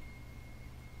says,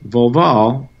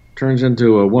 Volval turns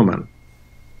into a woman.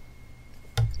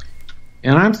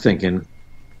 And I'm thinking,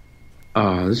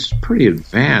 this is pretty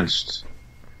advanced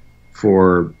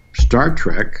for Star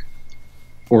Trek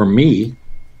or me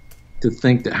to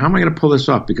think that, how am I going to pull this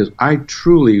off? Because I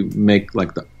truly make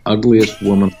like the ugliest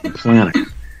woman on the planet.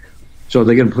 So are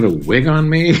they going to put a wig on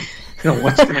me?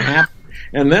 What's going to happen?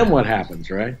 And then what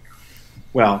happens, right?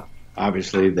 Well,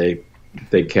 obviously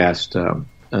they cast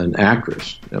an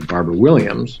actress, Barbara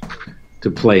Williams, to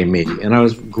play me. And I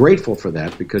was grateful for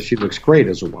that because she looks great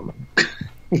as a woman.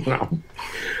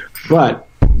 But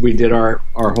we did our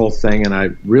whole thing, and I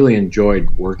really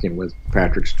enjoyed working with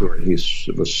Patrick Stewart. He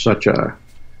was such a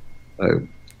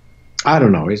I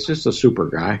don't know, he's just a super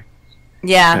guy.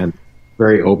 Yeah. And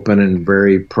very open and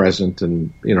very present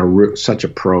and, such a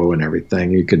pro and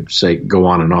everything. You could go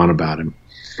on and on about him.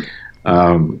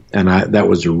 And that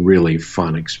was a really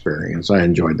fun experience. I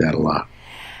enjoyed that a lot.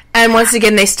 And once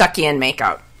again, they stuck you in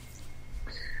makeup.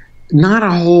 Not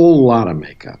a whole lot of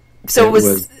makeup. So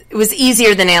it was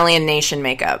easier than Alien Nation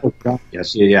makeup. Oh, God,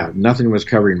 yes, yeah. Nothing was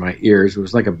covering my ears. It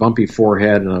was like a bumpy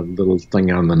forehead and a little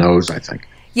thing on the nose, I think.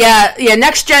 Yeah.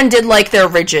 Next Gen did like their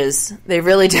ridges. They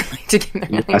really did like to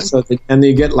get their and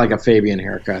you get like a Fabian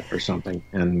haircut or something,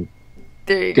 and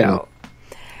there you go.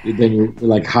 Then you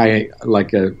like a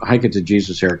Hike It to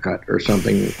Jesus haircut or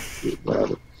something,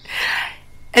 whatever.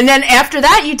 And then after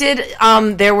that, you did.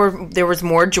 There was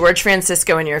more George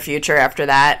Francisco in your future after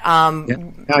that.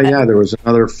 Yeah. There was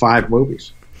another 5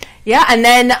 movies. Yeah, and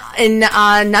then in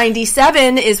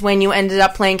 '97 is when you ended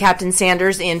up playing Captain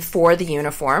Sanders in For the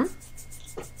Uniform.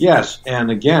 Yes,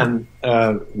 and again,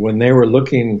 when they were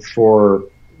looking for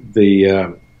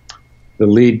the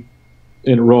lead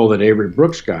in role that Avery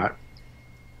Brooks got,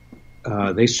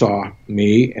 they saw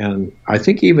me, and I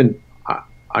think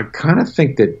I kind of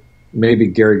think that maybe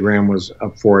Gary Graham was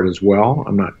up for it as well.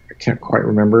 I can't quite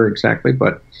remember exactly,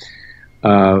 but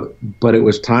it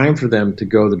was time for them to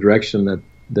go the direction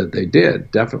that they did,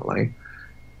 definitely,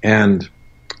 and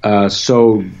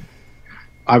so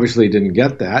obviously didn't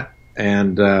get that.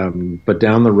 And but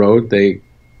down the road, they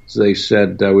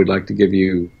said we'd like to give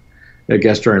you a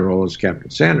guest starring role as Captain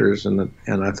Sanders, and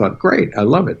I thought, great, I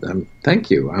love it. Thank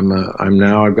you.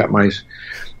 I've got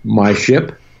my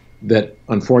ship that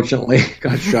unfortunately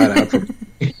got shot out from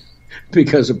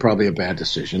because of probably a bad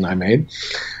decision I made.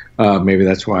 Maybe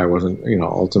that's why I wasn't,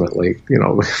 ultimately,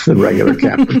 the regular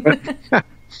captain.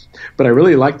 But I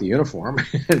really liked the uniform,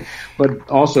 but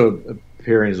also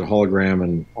appearing as a hologram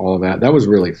and all of that. That was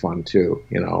really fun too,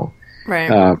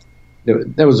 Right.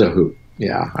 That was a hoot.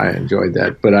 Yeah, I enjoyed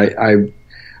that. But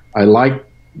I liked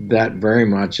that very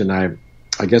much, and I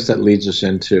guess that leads us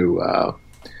into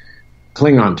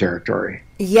Klingon territory.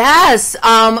 Yes,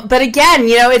 but again,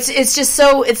 it's just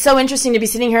so interesting to be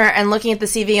sitting here and looking at the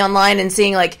CV online and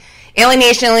seeing like Alien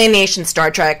Nation,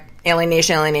 Star Trek, Alien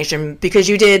Nation, because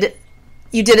you did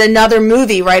another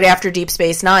movie right after Deep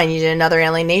Space Nine. You did another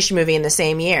Alien Nation movie in the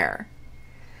same year.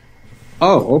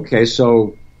 Oh, okay.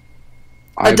 So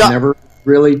I've never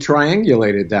really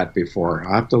triangulated that before.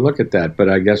 I'll have to look at that, but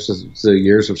I guess it's the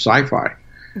years of sci-fi.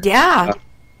 Yeah.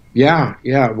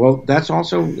 Yeah. Well, that's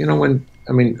also,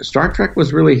 Star Trek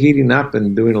was really heating up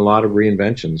and doing a lot of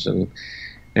reinventions,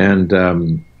 and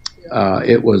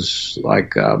it was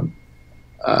like, of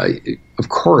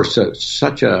course,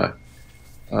 such a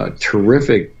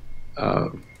terrific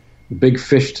big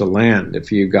fish to land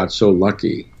if you got so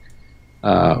lucky,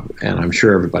 and I'm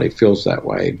sure everybody feels that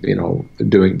way.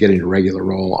 Getting a regular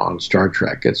role on Star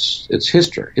Trek, it's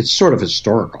history. It's sort of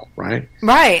historical, right?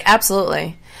 Right,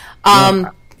 absolutely.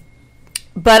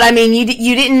 But I mean,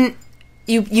 you didn't.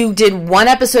 You did one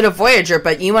episode of Voyager,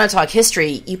 but you want to talk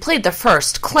history. You played the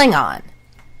first Klingon.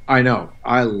 I know.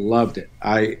 I loved it.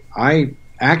 I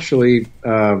actually,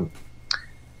 God,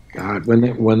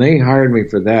 when they hired me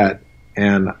for that,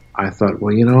 and I thought,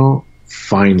 well,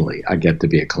 finally I get to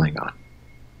be a Klingon.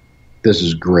 This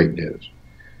is great news.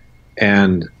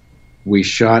 And we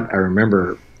shot, I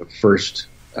remember, the first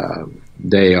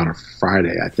day on a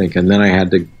Friday, I think, and then I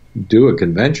had to do a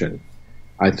convention.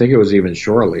 I think it was even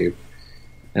shore leave.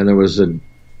 And there was a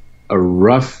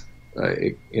rough,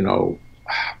 we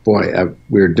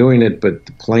were doing it, but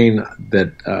the plane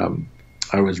that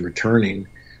I was returning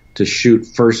to shoot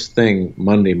first thing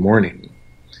Monday morning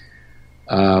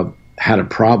had a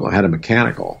problem, had a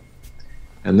mechanical.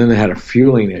 And then they had a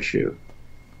fueling issue.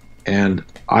 And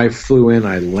I flew in,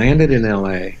 I landed in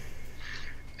LA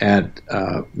at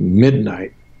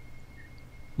midnight.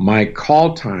 My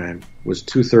call time was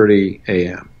 2:30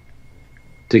 a.m.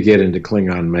 to get into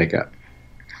Klingon makeup.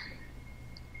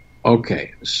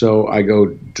 Okay, so I go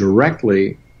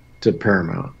directly to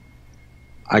Paramount.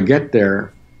 I get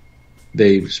there.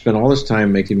 They spent all this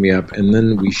time making me up, and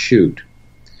then we shoot.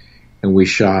 And we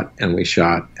shot, and we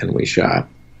shot, and we shot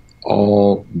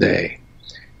all day.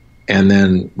 And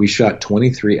then we shot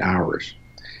 23 hours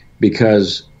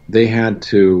because they had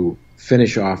to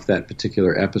finish off that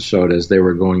particular episode as they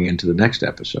were going into the next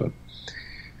episode.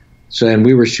 So, and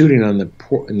we were shooting on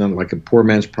like a poor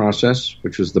man's process,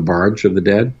 which was the barge of the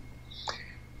dead,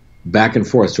 back and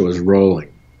forth. So it was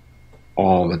rolling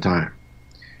all the time.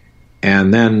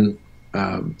 And then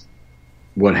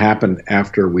what happened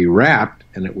after we wrapped,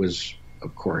 and it was,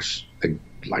 of course,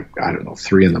 like, I don't know,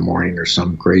 3 a.m. or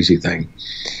some crazy thing.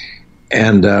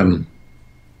 And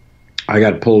I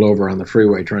got pulled over on the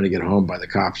freeway trying to get home by the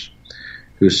cops,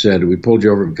 who said, "We pulled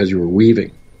you over because you were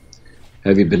weaving.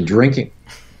 Have you been drinking?"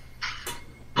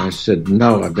 I said,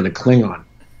 "No, I've been a Klingon."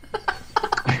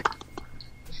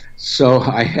 So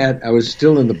I was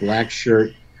still in the black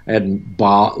shirt. I had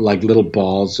little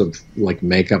balls of like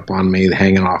makeup on me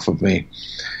hanging off of me.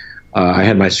 I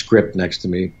had my script next to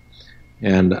me,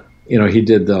 and he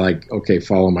did the like, "Okay,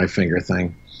 follow my finger"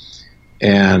 thing,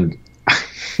 and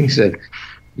he said,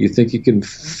 "You think you can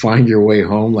find your way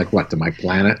home? Like what, to my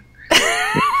planet?"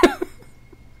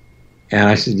 And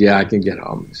I said, "Yeah, I can get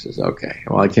home." He says, "Okay,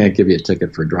 well, I can't give you a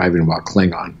ticket for driving while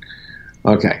Klingon."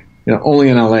 Okay, only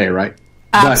in LA, right?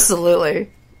 Absolutely.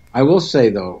 But I will say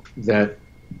though that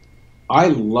I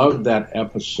loved that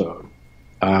episode.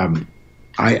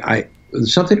 I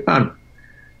something about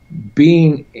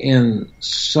being in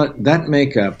that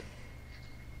makeup,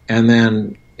 and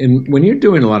then when you're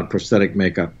doing a lot of prosthetic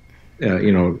makeup,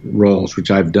 roles,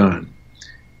 which I've done.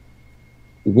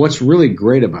 What's really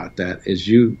great about that is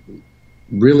you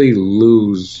really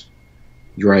lose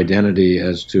your identity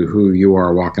as to who you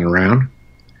are walking around,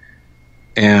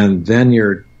 and then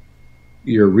your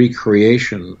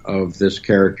recreation of this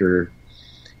character,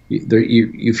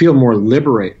 you feel more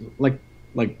liberated, like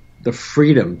the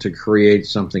freedom to create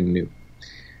something new,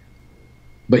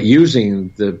 but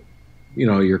using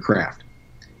your craft.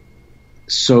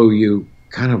 So you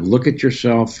kind of look at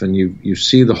yourself and you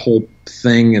see the whole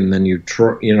thing, and then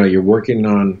you're working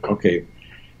on, okay,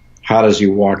 how does he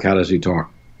walk? How does he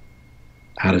talk?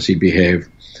 How does he behave?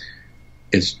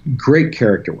 It's great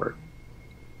character work.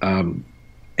 And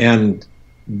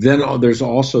then there's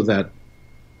also that,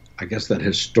 I guess, that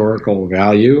historical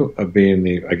value of being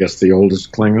the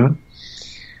oldest Klingon.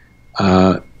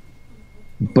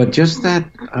 But just that,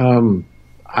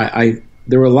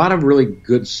 there were a lot of really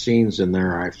good scenes in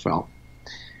there, I felt.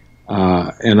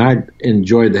 And I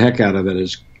enjoyed the heck out of it,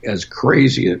 as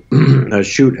crazy a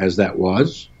shoot as that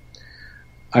was.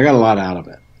 I got a lot out of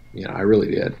it. I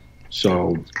really did.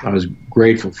 So I was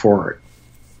grateful for it.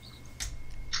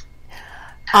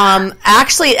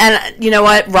 Actually, and you know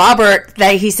what, Robert,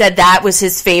 he said that was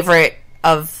his favorite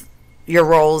of your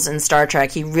roles in Star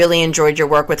Trek. He really enjoyed your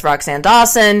work with Roxanne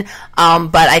Dawson,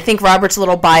 but I think Robert's a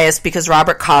little biased because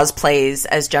Robert cosplays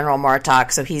as General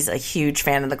Martok, so he's a huge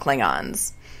fan of the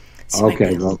Klingons. So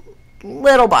okay, well,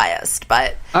 little biased,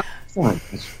 but fine.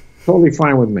 That's totally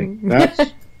fine with me.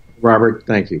 That's Robert.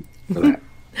 Thank you for that.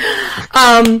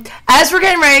 As we're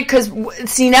getting ready, because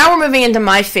see, now we're moving into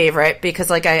my favorite, because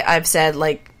like I've said,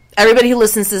 like everybody who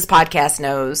listens to this podcast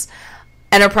knows,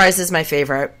 Enterprise is my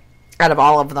favorite out of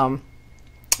all of them,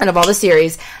 out of all the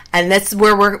series, and that's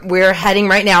where we're heading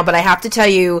right now. But I have to tell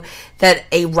you that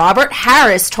a Robert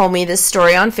Harris told me this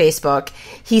story on Facebook.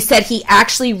 He said he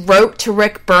actually wrote to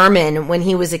Rick Berman when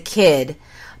he was a kid,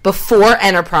 before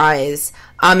Enterprise.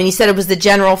 And he said it was the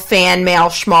general fan mail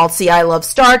schmaltzy, I love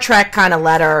Star Trek kind of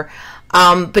letter.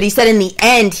 But he said in the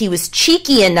end, he was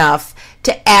cheeky enough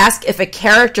to ask if a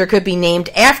character could be named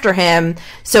after him,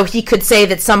 so he could say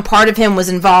that some part of him was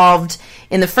involved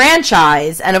in the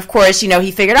franchise. And of course,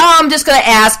 he figured, I'm just going to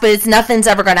ask, but nothing's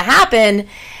ever going to happen.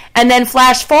 And then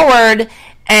flash forward,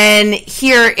 and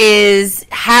here is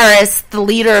Harris, the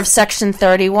leader of Section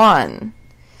 31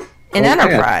 in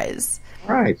Enterprise.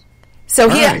 Right. So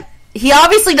he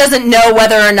obviously doesn't know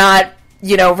whether or not,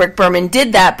 Rick Berman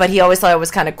did that, but he always thought it was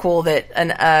kind of cool that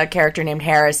a character named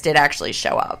Harris did actually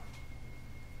show up.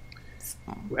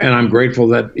 And I'm grateful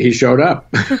that he showed up.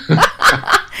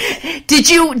 Did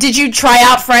you try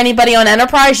out for anybody on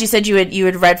Enterprise? You said you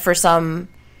had read for some.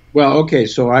 Well, okay,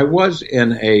 so I was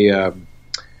in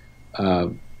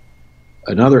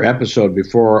another episode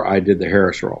before I did the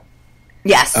Harris role.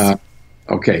 Yes.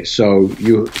 Okay, so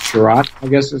Sherratt, I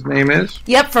guess his name is?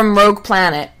 Yep, from Rogue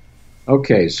Planet.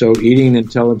 Okay, so eating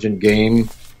intelligent game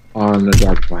on the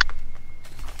dark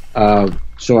planet.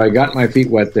 So I got my feet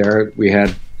wet there. We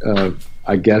had,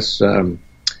 I guess,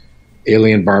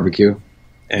 alien barbecue.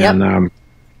 And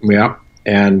Yeah,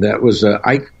 and that was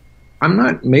I'm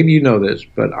not. Maybe you know this,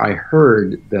 but I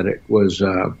heard that it was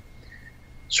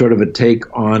sort of a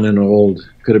take on an old.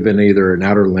 Could have been either an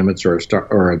Outer Limits or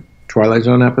a Twilight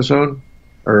Zone episode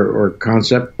or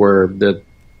concept where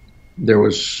there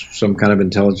was some kind of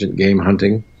intelligent game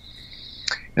hunting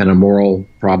and a moral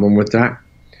problem with that.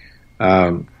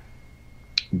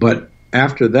 But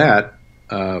after that,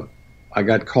 I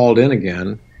got called in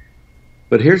again.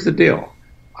 But here's the deal.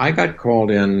 I got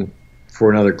called in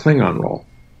for another Klingon role.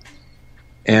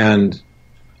 And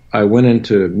I went in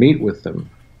to meet with them.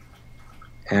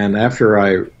 And after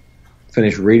I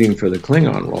finished reading for the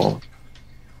Klingon role,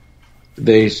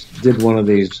 they did one of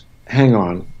these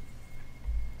hang-on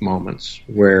moments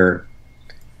where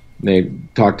they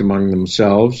talked among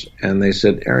themselves and they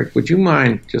said, Eric, would you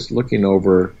mind just looking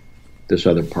over this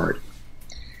other part?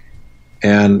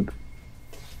 And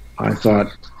I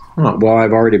thought, well,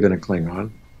 I've already been a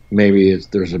Klingon. Maybe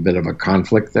there's a bit of a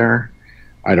conflict there.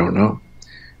 I don't know.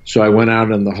 So I went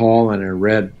out in the hall and I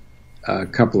read a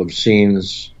couple of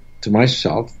scenes to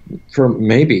myself for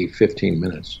maybe 15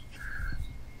 minutes.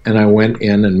 And I went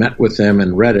in and met with them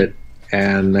and read it.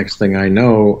 And next thing I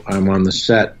know, I'm on the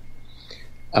set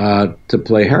to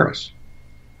play Harris.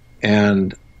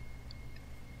 And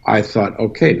I thought,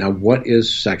 okay, now what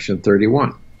is Section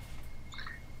 31?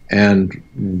 And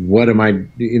what am I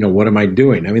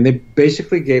doing? I mean, they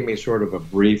basically gave me sort of a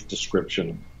brief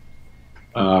description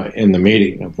in the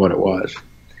meeting of what it was.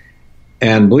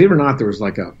 And believe it or not, there was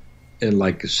like a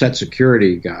set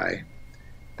security guy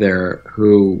there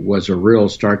who was a real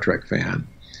Star Trek fan.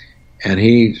 And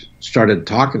he started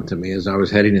talking to me as I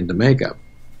was heading into makeup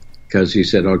because he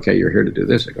said, okay, you're here to do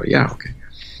this. I go, yeah, okay.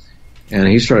 And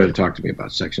he started to talk to me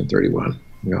about Section 31.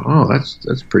 I go, oh,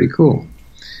 that's pretty cool.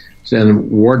 So, and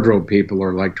wardrobe people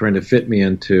are like trying to fit me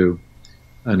into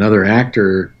another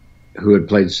actor who had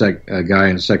played a guy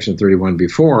in Section 31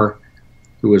 before,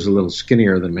 who was a little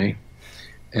skinnier than me,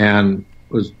 and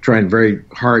was trying very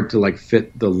hard to like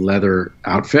fit the leather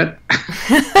outfit.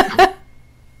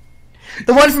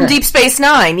 The one from Deep Space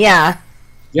Nine, yeah.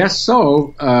 Yes,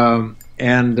 so,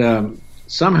 and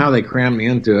somehow they crammed me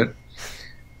into it,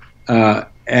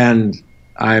 and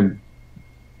I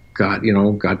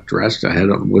got dressed.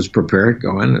 Was prepared,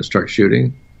 go in and start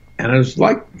shooting, and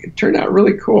it turned out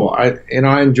really cool. I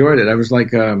enjoyed it. I was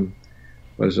like,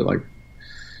 what is it, like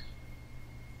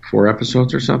 4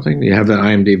 episodes or something? You have that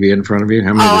IMDb in front of you?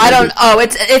 How many?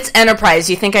 It's Enterprise.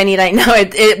 You think I need? I know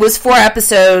it was 4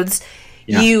 episodes.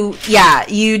 Yeah.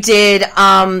 You did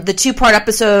the 2-part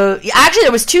episode. Actually,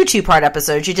 there was 2 2-part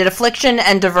episodes. You did Affliction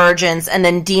and Divergence, and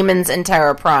then Demons and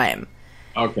Terra Prime.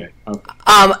 Okay.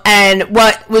 And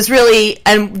what was really,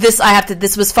 and this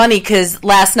was funny because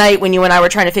last night when you and I were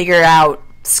trying to figure out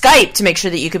Skype to make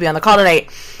sure that you could be on the call tonight,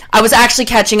 I was actually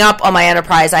catching up on my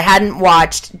Enterprise. I hadn't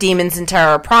watched Demons and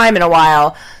Terra Prime in a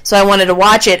while, so I wanted to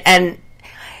watch it. And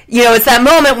it's that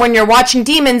moment when you're watching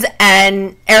Demons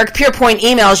and Eric Pierpoint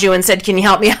emails you and said, "Can you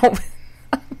help me out?"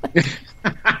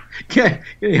 Can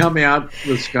you help me out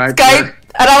with Skype?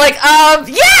 And I'm like,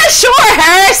 yeah, sure,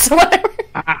 Harris. Whatever.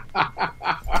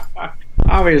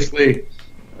 Obviously,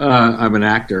 I'm an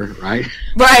actor, right?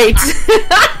 Right.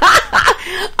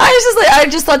 I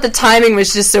just thought the timing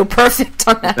was just so perfect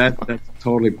on that. That's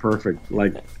totally perfect.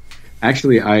 Like,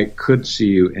 actually, I could see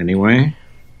you anyway.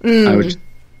 I was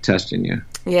testing you.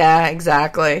 Yeah,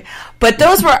 exactly. But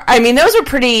those were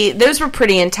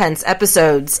pretty intense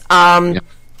episodes. Yeah.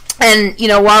 And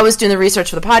while I was doing the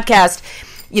research for the podcast,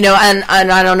 and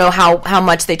I don't know how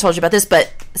much they told you about this,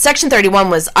 but Section 31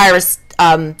 was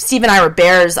Stephen Ira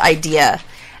Bear's idea,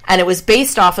 and it was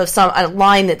based off of a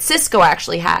line that Cisco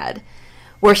actually had,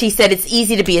 where he said it's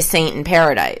easy to be a saint in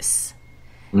paradise.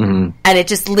 Mm-hmm. And it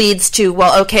just leads to,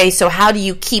 well, okay, so how do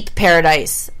you keep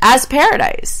paradise as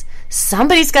paradise?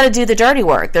 Somebody's got to do the dirty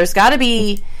work. There's got to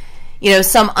be,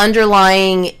 some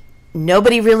underlying,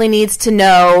 nobody really needs to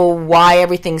know why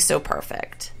everything's so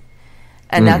perfect.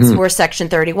 And that's where Section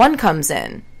 31 comes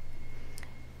in.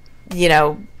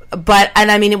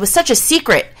 It was such a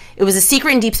secret. It was a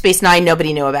secret in Deep Space Nine.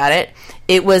 Nobody knew about it.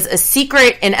 It was a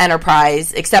secret in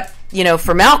Enterprise, except,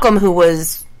 for Malcolm, who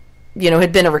was,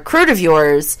 had been a recruit of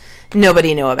yours.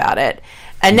 Nobody knew about it.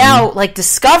 And now, like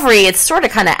Discovery, it's sort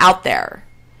of kind of out there.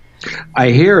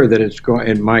 I hear that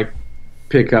it might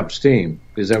pick up steam.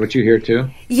 Is that what you hear too?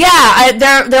 Yeah,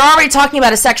 they're already talking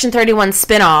about a Section 31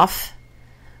 spinoff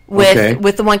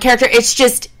with the one character. It's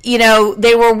just,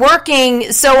 they were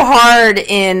working so hard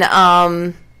in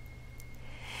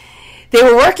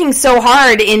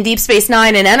Deep Space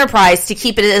Nine and Enterprise to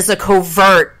keep it as a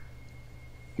covert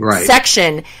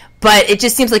section. but it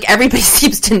just seems like everybody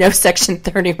seems to know Section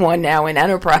 31 now in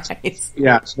Enterprise.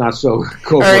 Yeah, it's not so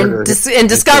cool. Or in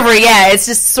Discovery, yeah, it's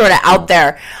just sort of out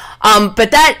there.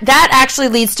 But that actually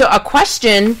leads to a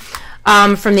question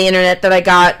from the internet that I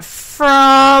got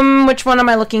from, which one am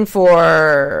I looking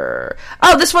for?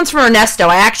 Oh, this one's from Ernesto.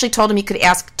 I actually told him he could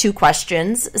ask 2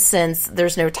 questions since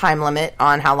there's no time limit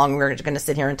on how long we're going to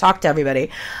sit here and talk to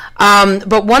everybody.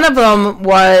 But one of them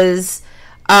was,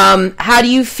 how do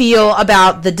you feel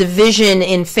about the division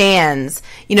in fans?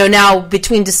 You know, now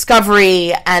between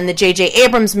Discovery and the J.J.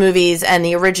 Abrams movies and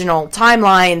the original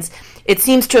timelines, it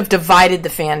seems to have divided the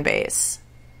fan base.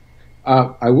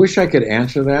 I wish I could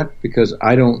answer that because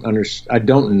I don't I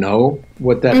don't know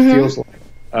what that feels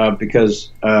like.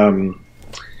 Because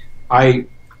I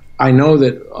know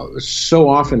that so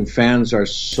often fans are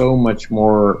so much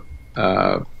more,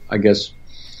 I guess,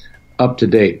 up to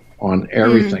date on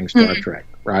everything Star Trek,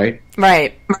 right?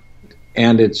 Right.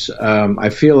 And it's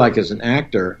I feel like as an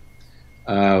actor,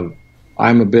 I'm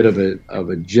a bit of a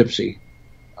gypsy.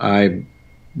 I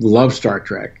love Star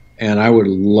Trek. And I would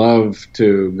love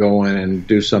to go in and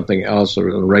do something else on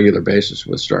a regular basis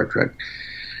with Star Trek.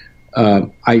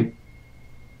 The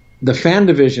fan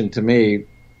division to me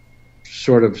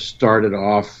sort of started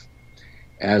off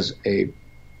as an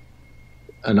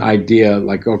idea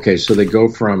like, okay, so they go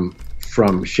from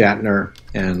Shatner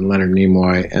and Leonard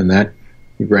Nimoy and that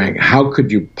rang. How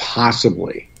could you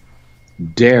possibly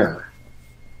dare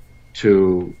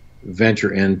to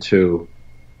venture into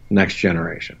Next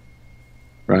Generation?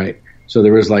 Right, so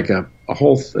there was like a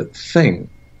whole thing.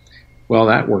 Well,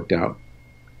 that worked out,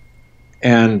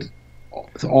 and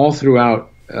all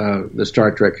throughout the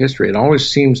Star Trek history, it always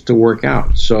seems to work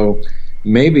out. So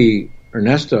maybe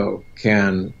Ernesto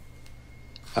can,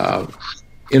 can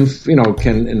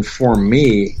inform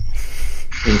me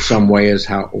in some way as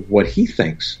how what he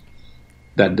thinks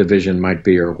that division might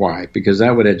be or why, because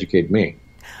that would educate me.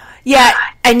 Yeah,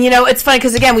 and it's funny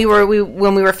because again,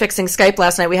 when we were fixing Skype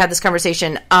last night, we had this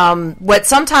conversation. What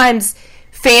sometimes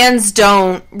fans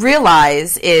don't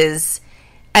realize is,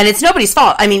 and it's nobody's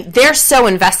fault. I mean, they're so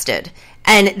invested,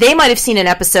 and they might have seen an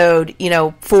episode,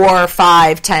 4,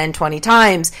 5, 10, 20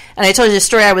 times. And I told you the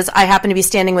story. I happened to be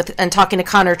standing with and talking to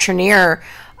Connor Trenier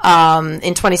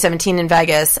in 2017 in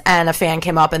Vegas, and a fan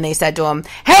came up and they said to him,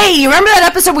 "Hey, you remember that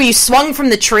episode where you swung from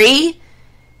the tree?"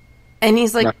 And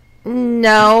he's like,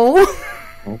 No,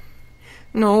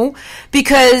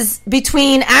 because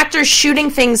between actors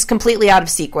shooting things completely out of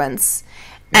sequence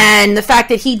and the fact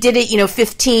that he did it,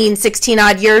 15, 16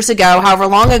 odd years ago, however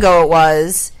long ago it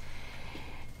was,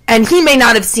 and he may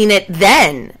not have seen it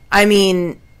then. I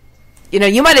mean,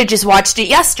 you might have just watched it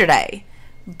yesterday,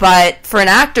 but for an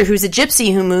actor who's a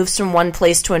gypsy who moves from one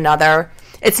place to another,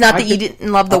 it's not that you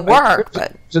didn't love the work.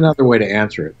 But there's another way to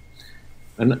answer it.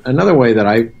 Another way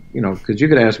that because you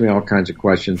could ask me all kinds of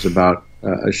questions about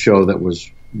a show that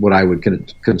was what I would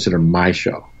consider my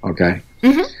show, okay?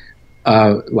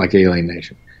 Like Alien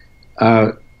Nation.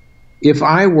 If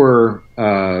I were,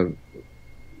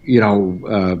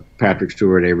 Patrick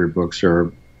Stewart, Avery Brooks,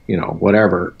 or,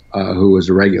 whatever, who was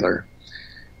a regular,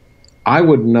 I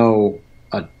would know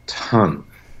a ton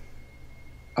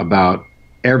about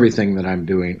everything that I'm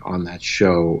doing on that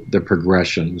show, the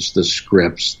progressions, the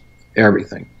scripts,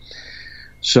 everything.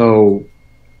 So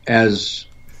as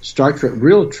Star Trek,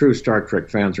 real true Star Trek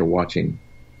fans are watching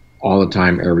all the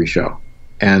time, every show.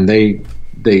 And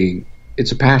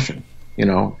it's a passion,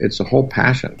 it's a whole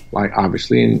passion, like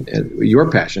obviously and your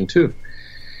passion too.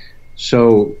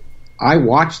 So I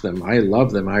watch them, I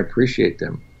love them, I appreciate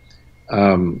them.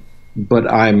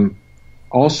 But I'm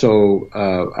also,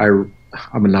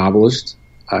 I'm a novelist.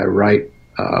 I write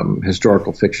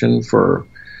historical fiction for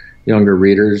younger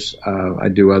readers. I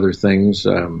do other things.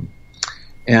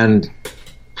 And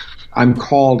I'm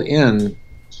called in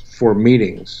for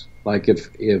meetings. Like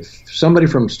if somebody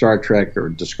from Star Trek or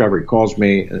Discovery calls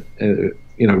me,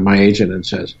 my agent, and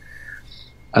says,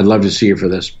 "I'd love to see you for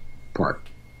this part.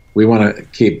 We want to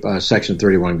keep Section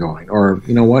 31 going." Or,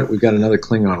 you know what, we've got another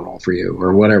Klingon role for you,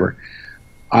 or whatever.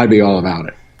 I'd be all about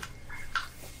it.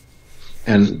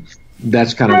 And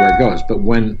that's kind of where it goes. But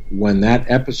when that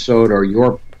episode or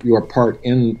your part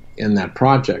in that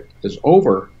project is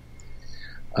over,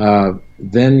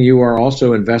 then you are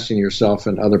also investing yourself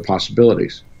in other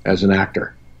possibilities as an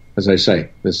actor. As I say,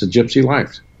 this is a gypsy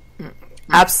life.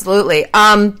 Absolutely.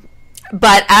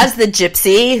 But as the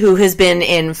gypsy who has been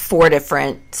in 4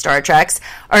 different Star Treks,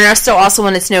 Ernesto also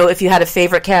wanted to know if you had a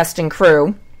favorite cast and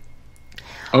crew.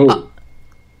 Oh.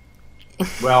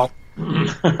 Well.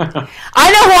 I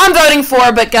know who I'm voting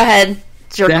for, but go ahead.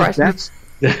 It's your question.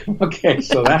 Okay,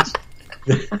 so that's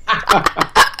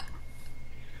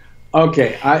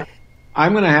Okay,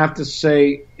 I'm going to have to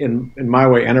say in my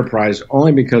way Enterprise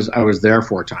only because I was there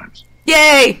 4 times.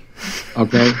 Yay!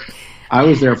 Okay, I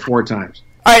was there 4 times.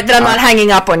 All right, then I'm not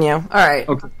hanging up on you. All right.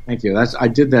 Okay, thank you. I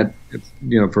did that,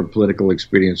 for political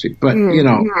expediency. But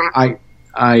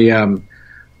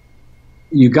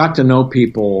you got to know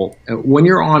people when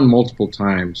you're on multiple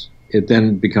times. It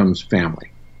then becomes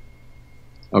family.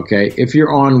 Okay, if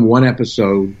you're on one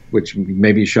episode, which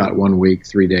maybe shot 1 week,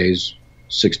 3 days,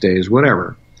 6 days,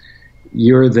 whatever,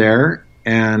 you're there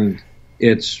and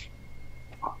it's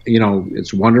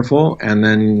wonderful, and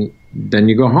then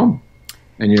you go home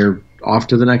and you're off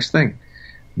to the next thing.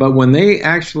 But when they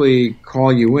actually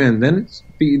call you in, then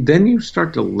you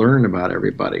start to learn about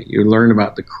everybody. You learn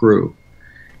about the crew.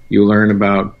 You learn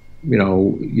about,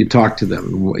 you talk to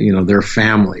them, their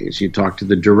families. You talk to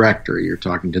the director. You're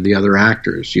talking to the other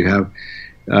actors. You have,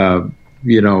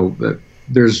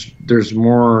 there's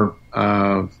more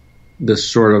this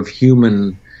sort of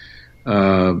human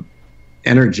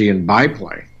energy and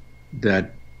byplay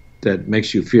that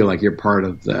makes you feel like you're part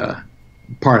of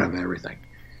everything.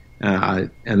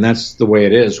 And that's the way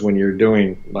it is when you're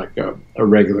doing like a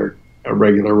regular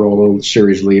role, a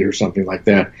series lead or something like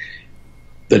that.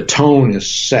 The tone is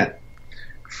set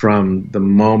from the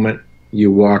moment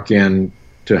you walk in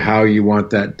to how you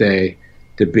want that day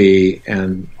to be,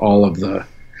 and all of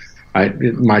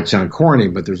it might sound corny,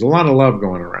 but there's a lot of love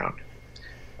going around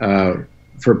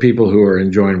for people who are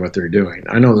enjoying what they're doing.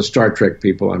 I know the Star Trek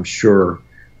people, I'm sure,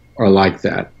 are like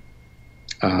that.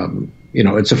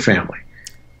 It's a family.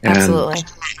 And, absolutely.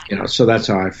 So that's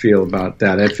how I feel about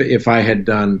that. If I had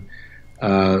done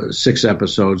 6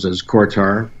 episodes as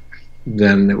Kortar,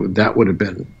 then that would have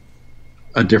been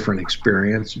a different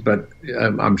experience, but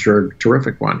I'm sure a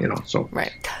terrific one, So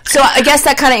right. So I guess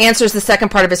that kind of answers the second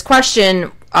part of his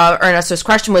question. Ernesto's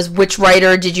question was, which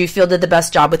writer did you feel did the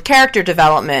best job with character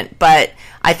development? But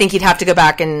I think you'd have to go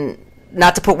back and,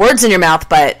 not to put words in your mouth,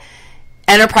 but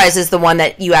Enterprise is the one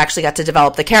that you actually got to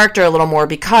develop the character a little more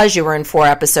because you were in 4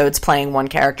 episodes playing one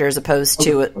character as opposed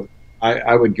to...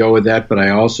 I would go with that, but I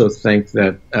also think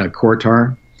that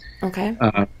Kortar, okay,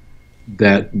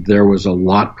 that there was a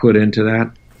lot put into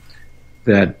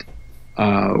that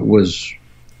was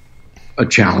a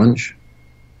challenge.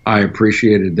 I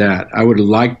appreciated that. I would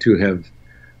like to have,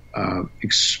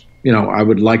 I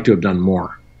would like to have done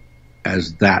more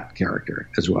as that character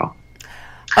as well.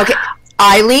 Okay.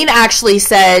 Eileen actually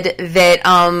said that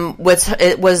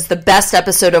it was the best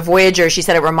episode of Voyager. She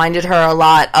said it reminded her a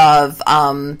lot of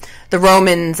the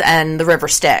Romans and the River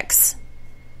Styx.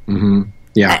 Mm-hmm.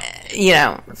 Yeah.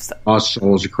 Lost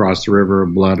Souls Across the River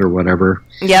of Blood or whatever.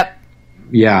 Yep.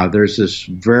 Yeah, there's this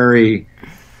very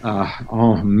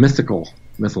mythological,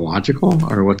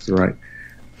 or what's the right?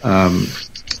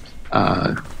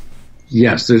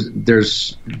 Yes,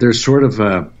 there's sort of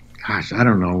a, gosh, I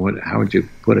don't know, how would you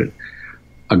put it?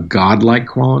 A godlike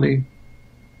quality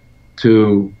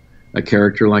to a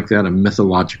character like that, a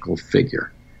mythological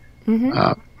figure.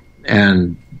 Mm-hmm.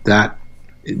 And that,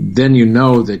 then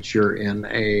that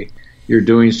you're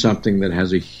doing something that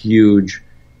has a huge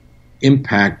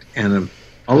impact and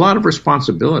a lot of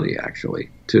responsibility, actually,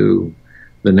 to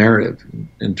the narrative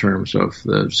in terms of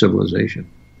the civilization,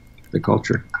 the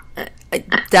culture.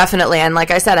 Definitely. And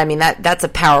like I said, I mean, that's a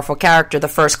powerful character, the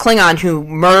first Klingon who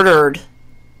murdered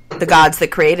the gods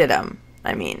that created him.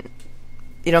 I mean,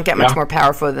 you don't get much more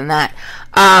powerful than that.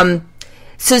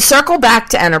 So circle back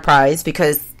to Enterprise,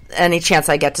 because any chance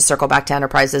I get to circle back to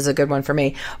Enterprise is a good one for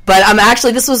me. But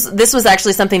actually, this was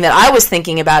actually something that I was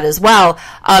thinking about as well.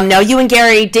 Now, you and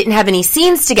Gary didn't have any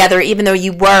scenes together, even though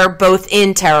you were both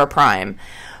in Terra Prime.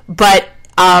 But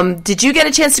did you get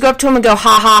a chance to go up to him and go,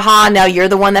 ha, ha, ha, now you're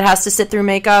the one that has to sit through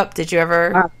makeup? Did you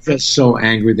ever? I'm just so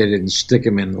angry they didn't stick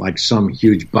him in like some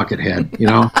huge bucket head,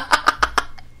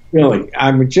 Really,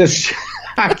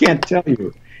 I can't tell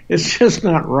you. It's just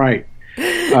not right.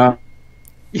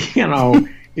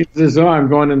 He says, oh, I'm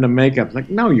going into makeup. Like,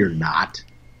 no, you're not.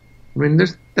 I mean,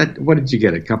 there's that. What did you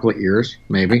get? A couple of ears,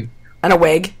 maybe? And a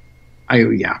wig.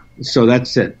 Yeah. So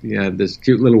that's it. Yeah, this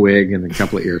cute little wig and a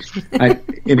couple of ears.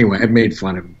 Anyway, I made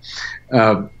fun of him.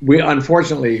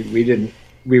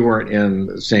 We weren't in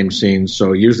the same scene.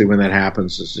 So usually when that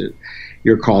happens,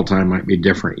 your call time might be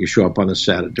different. You show up on the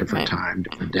set at a different time,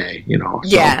 different day. So,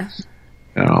 yeah.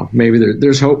 Maybe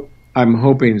there's hope. I'm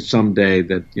hoping someday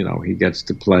that he gets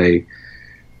to play,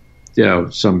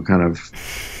 some kind of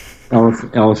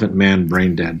elephant man,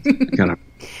 brain dead kind of.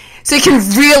 So you can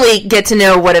really get to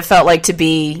know what it felt like to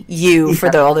be you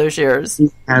for all those years. He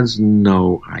has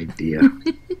no idea.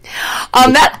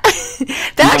 That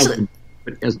actually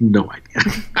but has no idea.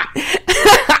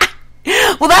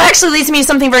 Well, that actually leads me to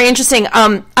something very interesting.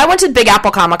 I went to Big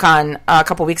Apple Comic-Con a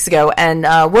couple weeks ago, and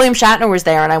William Shatner was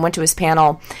there, and I went to his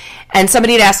panel, and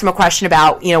somebody had asked him a question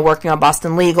about, working on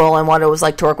Boston Legal and what it was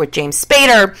like to work with James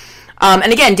Spader.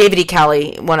 And again, David E.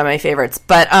 Kelley, one of my favorites.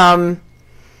 But,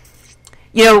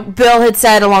 Bill had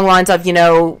said along the lines of,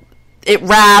 it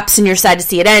wraps and you're sad to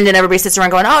see it end, and everybody sits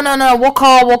around going, oh, no, we'll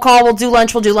call, we'll do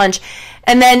lunch.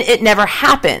 And then it never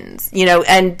happens,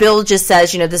 and Bill just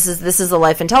says, this is the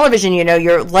life in television,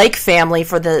 you're like family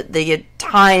for the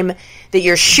time that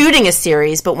you're shooting a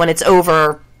series, but when it's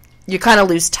over, you kind of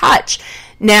lose touch.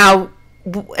 Now,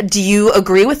 do you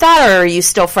agree with that, or are you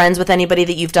still friends with anybody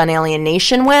that you've done Alien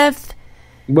Nation with?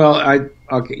 Well,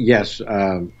 yes,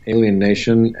 Alien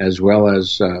Nation, as well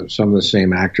as some of the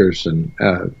same actors and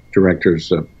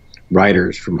directors,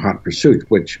 writers from Hot Pursuit,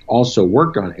 which also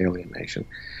worked on Alien Nation.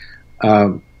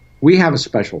 We have a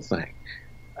special thing.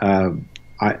 I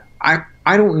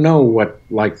don't know what,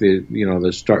 like, the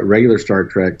regular Star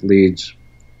Trek leads,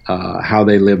 how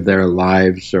they live their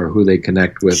lives or who they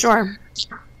connect with. Sure.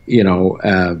 Do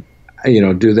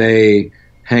they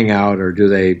hang out, or do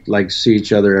they see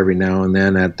each other every now and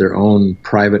then at their own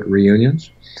private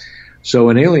reunions? So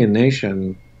in Alien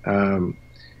Nation,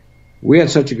 we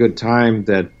had such a good time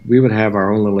that we would have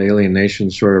our own little Alien Nation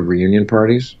sort of reunion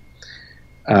parties.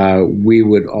 We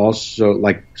would also,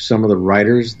 some of the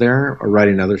writers there are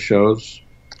writing other shows,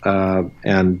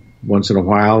 and once in a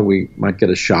while we might get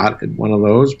a shot at one of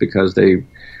those because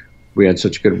we had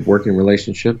such a good working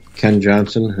relationship. Ken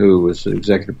Johnson, who was the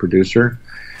executive producer,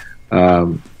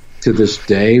 to this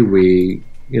day we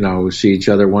see each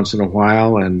other once in a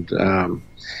while, and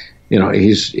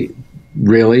he's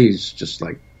just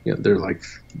they're like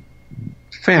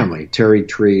family. Terry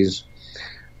Trees,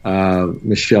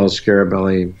 Michelle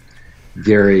Scarabelli,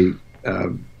 Gary,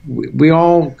 we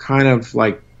all kind of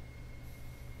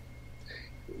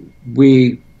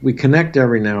we connect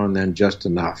every now and then just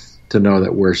enough to know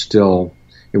that we still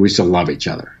love each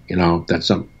other.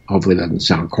 That's hopefully doesn't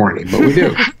sound corny, but we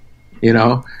do.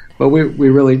 But we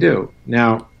really do.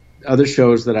 Now, other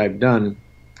shows that I've done,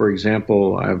 for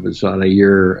example, I was on a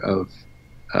year of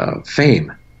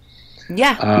Fame.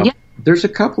 Yeah. There's a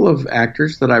couple of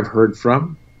actors that I've heard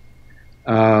from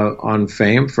on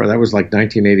Fame. That was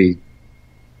 1985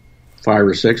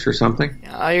 or 6 or something.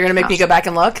 Oh, you're gonna make me go back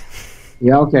and look?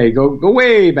 Yeah. Okay. Go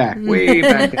way back into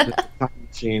the time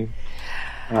machine.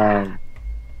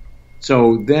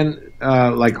 So then,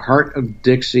 Heart of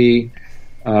Dixie.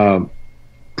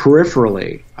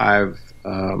 Peripherally, I've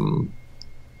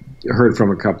heard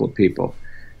from a couple of people.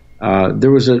 There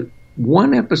was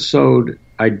one episode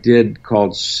I did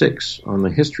called 6 on the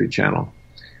History Channel,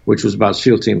 which was about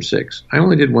SEAL Team 6. I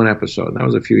only did one episode, and that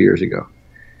was a few years ago.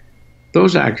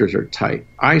 Those actors are tight.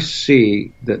 I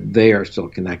see that they are still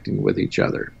connecting with each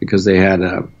other because they had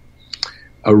a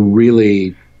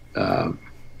really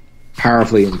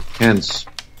powerfully intense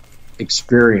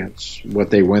experience, what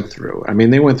they went through. I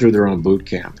mean, they went through their own boot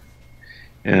camp,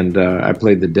 and I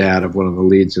played the dad of one of the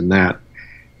leads in that,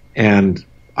 and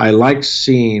I like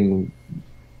seeing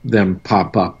them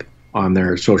pop up on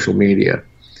their social media,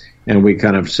 and we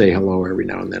kind of say hello every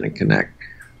now and then and connect.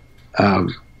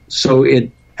 So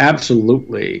it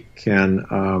absolutely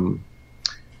can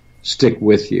stick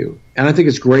with you, and I think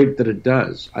it's great that it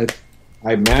does. I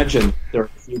imagine there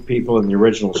are a few people in the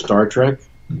original Star Trek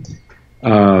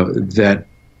that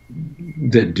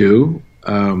do.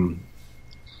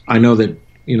 I know that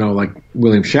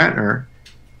William Shatner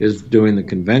is doing the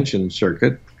convention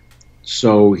circuit,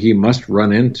 so he must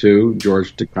run into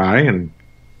George Takei and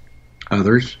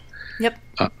others. Yep.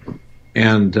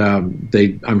 And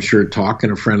they, I'm sure, talk in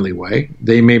a friendly way.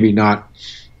 They maybe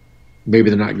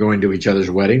they're not going to each other's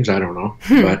weddings. I don't know,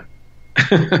 but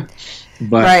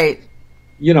right.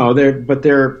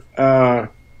 They're.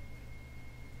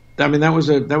 I mean, that was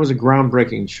a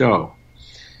groundbreaking show.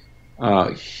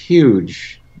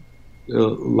 Huge,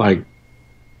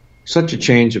 such a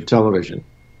change of television,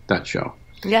 that show.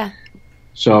 Yeah.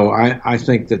 So I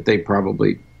think that they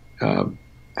probably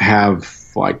have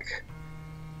a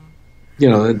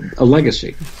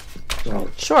legacy. So,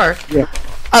 sure. Yeah.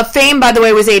 Fame, by the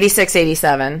way, was 86,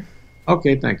 87.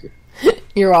 Okay, thank you.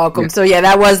 You're welcome. Yeah. So yeah,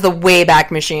 that was the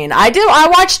Wayback Machine. I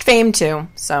watched Fame too.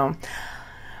 So.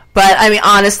 But, I mean,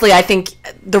 honestly, I think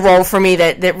the role for me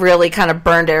that really kind of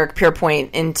burned Eric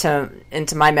Pierpoint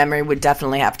into my memory would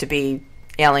definitely have to be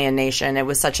Alien Nation. It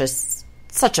was such a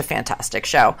fantastic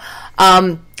show.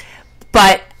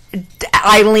 But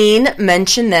Eileen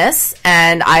mentioned this,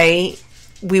 and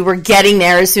we were getting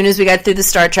there as soon as we got through the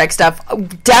Star Trek stuff.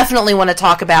 Definitely want to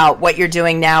talk about what you're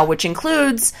doing now, which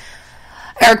includes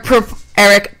Eric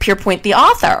Eric Pierpoint, the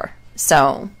author.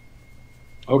 So,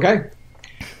 Okay.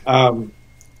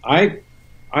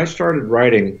 I started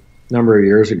writing a number of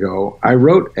years ago. I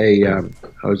wrote I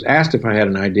was asked if I had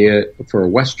an idea for a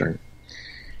Western.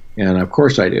 And of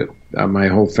course I do. My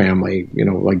whole family,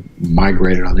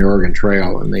 migrated on the Oregon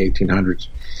Trail in the 1800s.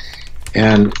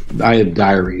 And I had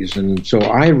diaries. And so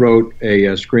I wrote a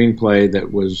screenplay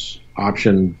that was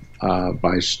optioned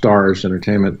by Starz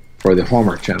Entertainment for the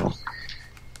Hallmark Channel.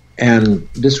 And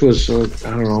this was,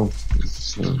 I don't know,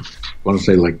 I want to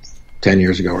say like 10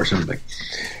 years ago or something.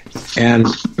 And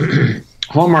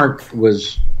Hallmark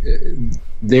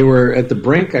they were at the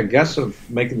brink, I guess, of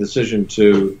making the decision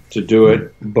to do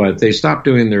it, but they stopped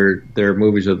doing their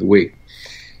movies of the week.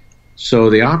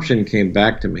 So the option came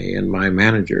back to me, and my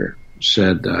manager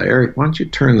said, Eric, why don't you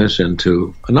turn this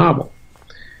into a novel?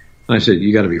 And I said,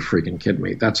 you got to be freaking kidding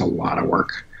me. That's a lot of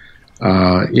work.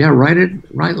 Yeah, write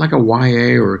like a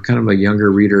YA or kind of a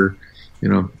younger reader,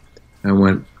 I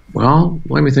went, well,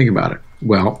 let me think about it.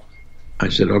 Well, I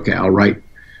said, okay, I'll write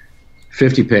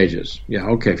 50 pages. Yeah,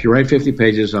 okay, if you write 50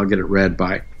 pages, I'll get it read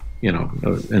by,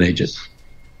 an agent.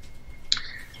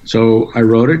 So I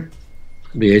wrote it.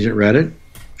 The agent read it.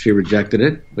 She rejected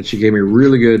it, but she gave me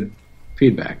really good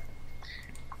feedback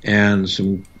and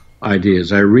some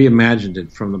ideas. I reimagined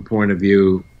it from the point of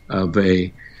view of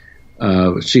a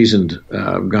seasoned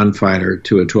gunfighter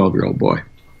to a 12-year-old boy.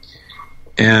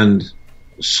 And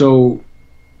so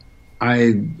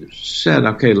I said,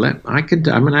 okay,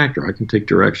 I'm an actor. I can take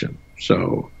direction.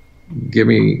 So give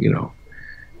me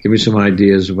some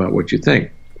ideas about what you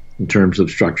think in terms of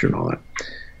structure and all that.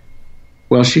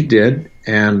 Well, she did.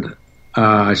 And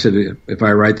I said, if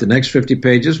I write the next 50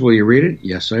 pages, will you read it?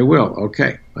 Yes, I will.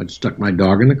 Okay. I stuck my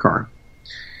dog in the car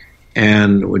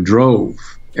and we drove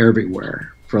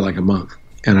everywhere for like a month.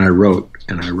 And I wrote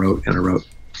and I wrote and I wrote.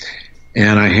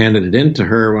 And I handed it in to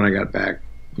her when I got back.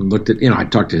 And looked at, I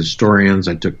talked to historians,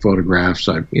 I took photographs,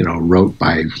 I, wrote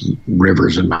by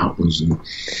rivers and mountains, and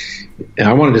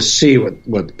I wanted to see what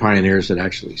the pioneers had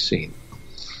actually seen.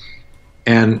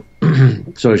 And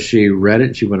so she read it,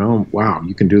 and she went, oh, wow,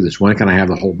 you can do this. When can I have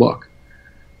the whole book?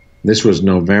 This was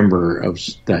November of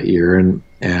that year,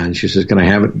 and she says, can I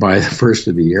have it by the first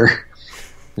of the year?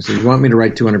 I said, you want me to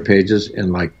write 200 pages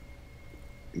in like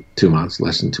 2 months,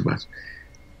 less than 2 months?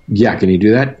 Yeah, can you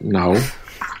do that? No.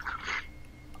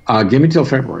 Give me till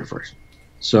February 1st.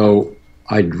 So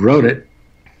I wrote it,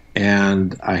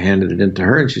 and I handed it in to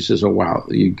her, and she says, oh, wow,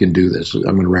 you can do this. I'm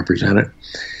going to represent it.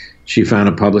 She found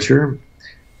a publisher.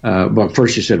 Well,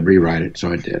 first she said rewrite it,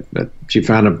 so I did. But she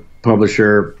found a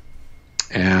publisher,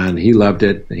 and he loved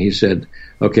it, and he said,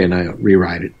 okay, now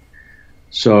rewrite it.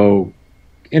 So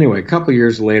anyway, a couple of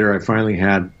years later, I finally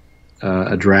had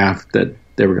a draft that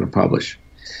they were going to publish.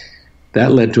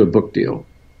 That led to a book deal.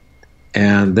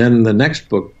 And then the next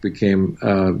book became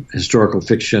historical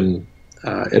fiction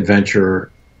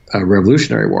adventure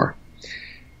Revolutionary War.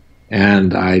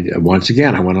 And I went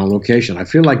on location. I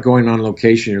feel like going on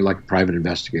location, you're like a private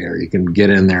investigator. You can get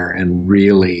in there and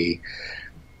really,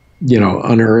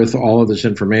 unearth all of this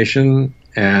information.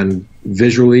 And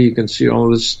visually, you can see all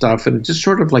of this stuff. And it's just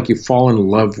sort of like you fall in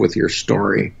love with your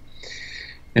story.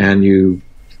 And you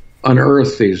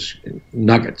unearth these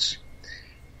nuggets.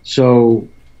 So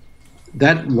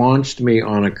that launched me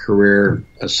on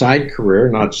a side career,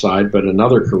 not side, but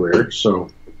another career. So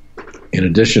in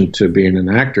addition to being an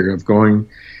actor, of going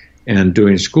and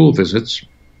doing school visits,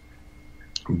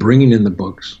 bringing in the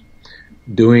books,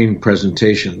 doing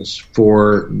presentations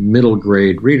for middle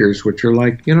grade readers, which are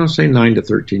like, say 9 to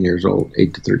 13 years old,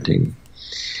 8 to 13.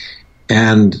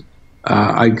 And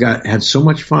I had so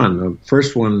much fun. The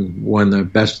first one won the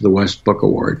Best of the West Book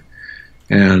Award.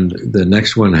 And the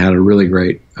next one had a really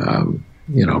great,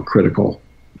 critical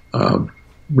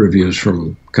reviews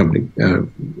from a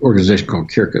organization called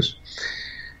Kirkus.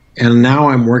 And now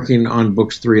I'm working on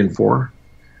books 3 and 4.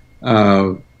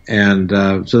 So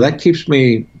that keeps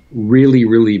me really,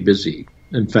 really busy.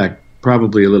 In fact,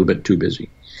 probably a little bit too busy.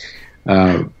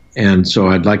 And so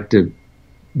I'd like to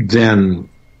then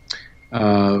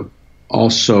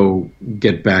also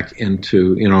get back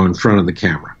into, in front of the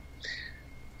camera.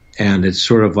 And it's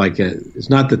sort of like it's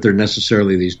not that they're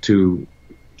necessarily these two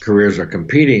careers are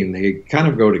competing. They kind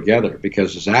of go together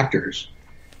because as actors,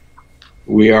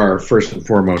 we are first and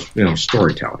foremost,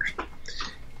 storytellers.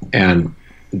 And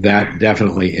that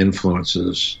definitely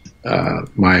influences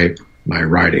my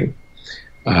writing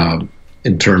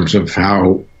in terms of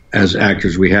how, as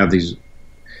actors, we have these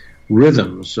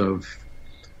rhythms of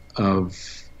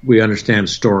we understand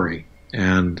story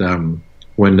and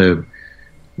when to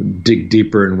dig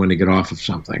deeper and when to get off of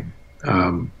something.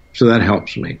 So that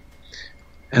helps me.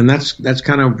 And that's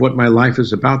kind of what my life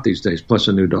is about these days, plus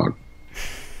a new dog.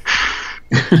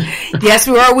 Yes,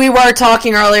 we were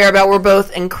talking earlier about we're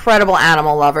both incredible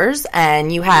animal lovers, and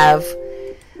you have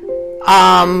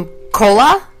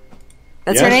Cola.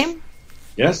 That's her name?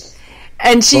 Yes.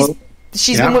 And she's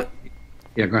been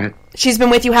yeah, go ahead. She's been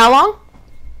with you how long?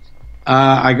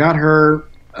 I got her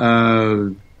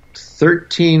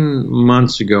 13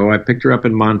 months ago. I picked her up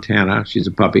in Montana. She's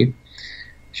a puppy.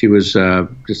 She was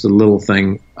just a little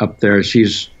thing up there.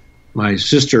 My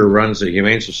sister runs the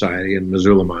Humane Society in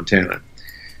Missoula, Montana.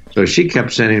 So she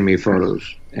kept sending me photos.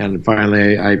 And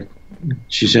finally,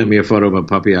 she sent me a photo of a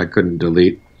puppy I couldn't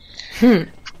delete.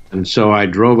 And so I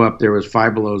drove up. There was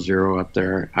 5 below zero up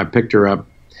there. I picked her up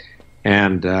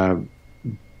and,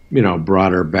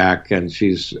 brought her back. And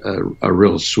she's a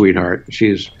real sweetheart.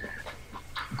 She's,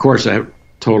 of course, a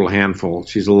total handful.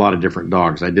 She's a lot of different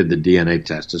dogs. I did the DNA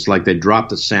test. It's like they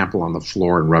dropped a sample on the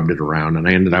floor and rubbed it around. And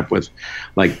I ended up with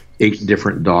like 8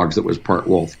 different dogs that was part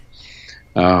wolf.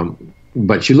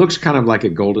 But she looks kind of like a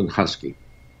golden husky,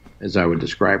 as I would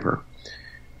describe her.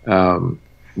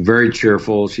 Very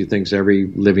cheerful. She thinks every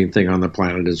living thing on the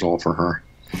planet is all for her.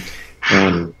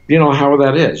 And you know how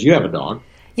that is. You have a dog.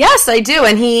 Yes, I do.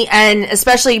 And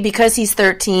especially because he's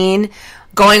 13,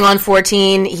 going on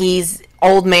 14, he's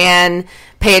old man,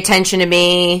 pay attention to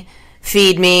me,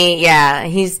 feed me. Yeah,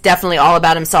 he's definitely all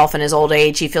about himself in his old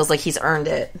age. He feels like he's earned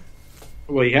it.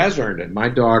 Well, he has earned it. My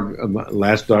dog,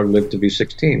 last dog, lived to be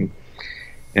 16.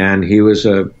 And he was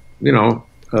a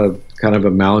kind of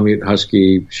a Malamute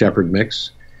Husky Shepherd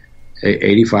mix,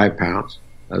 85 pounds,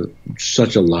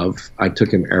 such a love. I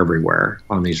took him everywhere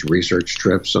on these research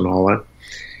trips and all that.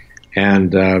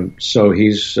 And so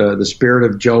he's the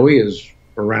spirit of Joey is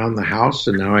around the house,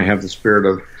 and now I have the spirit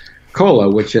of Cola,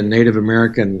 which in Native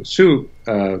American Sioux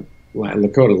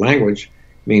Lakota language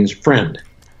means friend.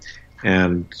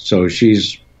 And so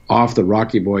she's off the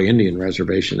Rocky Boy Indian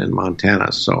Reservation in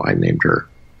Montana, so I named her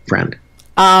Friend.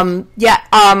 Our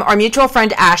mutual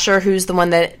friend Asher, who's the one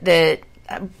that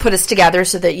put us together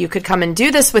so that you could come and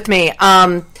do this with me.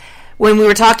 When we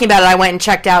were talking about it, I went and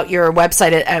checked out your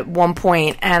website at one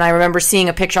point, and I remember seeing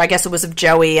a picture, I guess it was of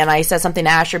Joey, and I said something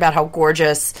to Asher about how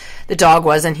gorgeous the dog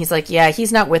was, and he's like, yeah,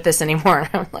 he's not with us anymore. And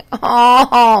I'm like,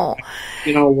 oh.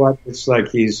 You know what? It's like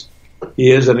he is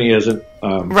and he isn't.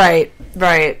 Right.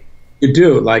 You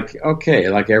do, like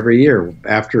every year,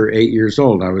 after 8 years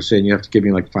old, I was saying you have to give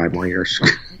me like 5 more years,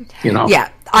 Yeah,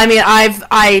 I mean,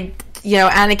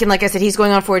 Anakin, like I said, he's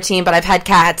going on 14, but I've had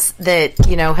cats that,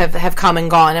 have come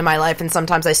and gone in my life, and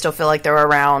sometimes I still feel like they're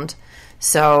around,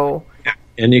 so.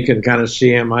 And you can kind of see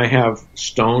them. I have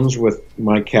stones with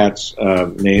my cat's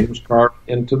names carved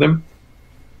into them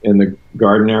in the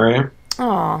garden area.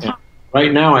 Aww.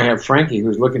 Right now I have Frankie,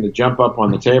 who's looking to jump up on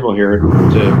the table here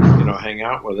to, hang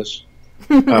out with us.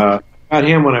 Got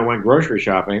him when I went grocery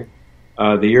shopping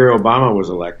the year Obama was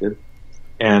elected,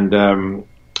 and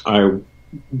I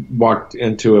walked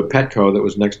into a Petco that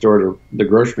was next door to the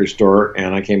grocery store,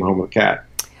 and I came home with a cat.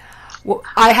 Well,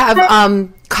 I have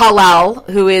Kalal,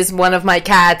 who is one of my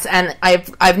cats, and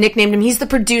I've nicknamed him. He's the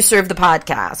producer of the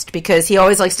podcast because he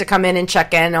always likes to come in and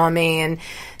check in on me, and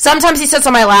sometimes he sits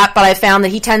on my lap, but I found that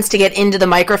he tends to get into the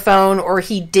microphone or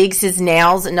he digs his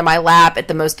nails into my lap at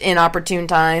the most inopportune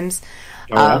times.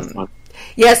 That's fun.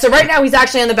 Yeah, so right now he's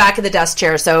actually on the back of the desk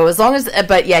chair. So he's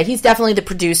definitely the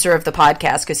producer of the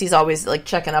podcast because he's always like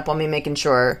checking up on me, making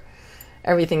sure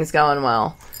everything's going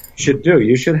well.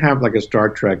 You should have like a Star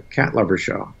Trek cat lover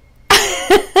show.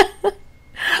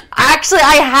 Actually,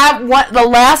 I have the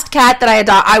last cat that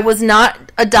I was not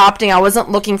adopting. I wasn't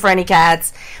looking for any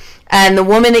cats, and the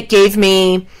woman that gave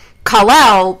me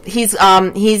Kal-El, he's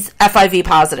FIV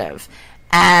positive,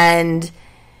 and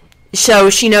so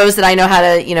she knows that I know how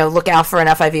to, look out for an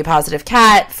FIV positive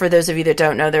cat. For those of you that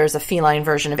don't know, there's a feline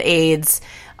version of AIDS.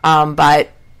 But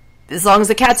as long as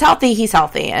the cat's healthy, he's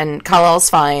healthy. And Kal-El's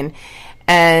fine.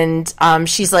 And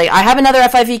she's like, I have another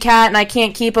FIV cat and I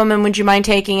can't keep him. And would you mind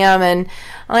taking him? And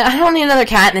I'm like, I don't need another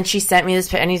cat. And then she sent me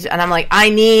this and I'm like, I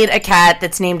need a cat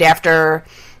that's named after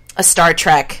a Star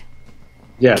Trek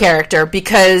character.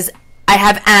 Because I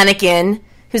have Anakin,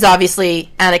 who's obviously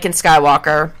Anakin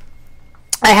Skywalker.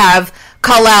 I have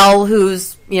Kal-El,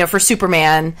 who's, for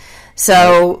Superman.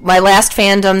 So my last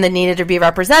fandom that needed to be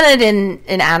represented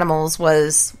in animals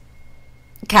was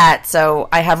cat. So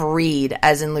I have Reed,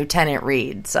 as in Lieutenant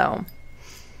Reed. So.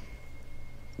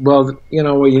 Well,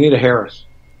 you need a Harris.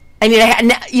 I need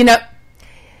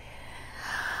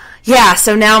Yeah,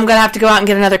 so now I'm going to have to go out and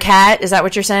get another cat. Is that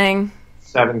what you're saying?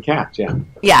 7 cats, yeah.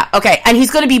 Yeah, okay. And he's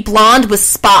going to be blonde with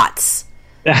spots.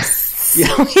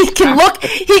 So he can look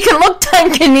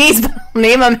Duncanese, but I'll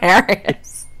name him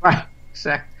Harris. Right,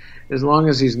 exactly. As long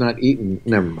as he's not eating,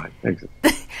 never mind. And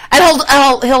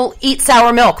he'll eat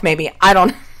sour milk, maybe. I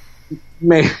don't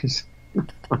Maybe.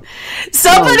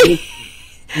 Somebody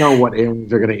know what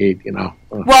aliens are going to eat,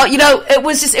 Well,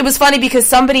 it was funny because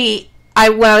when I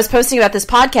was posting about this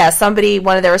podcast,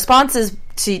 one of their responses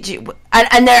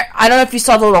and there, I don't know if you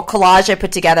saw the little collage I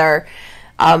put together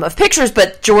of pictures,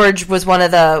 but George was one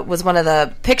of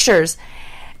the pictures,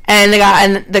 and the guy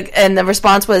and the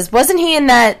response wasn't he in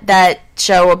that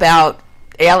show about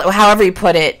however you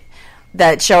put it,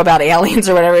 that show about aliens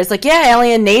or whatever? It's like, yeah,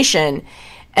 Alien Nation,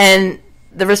 and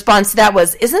the response to that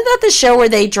was, isn't that the show where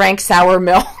they drank sour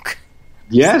milk?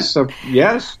 Yes,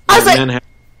 yes. I was and then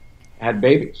had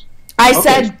babies. I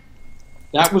said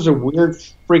that was a weird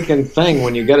freaking thing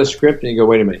when you get a script and you go,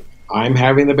 wait a minute, I'm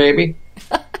having the baby?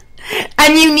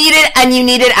 And you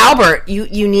needed Albert.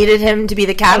 You needed him to be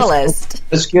the catalyst.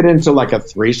 Let's get into like a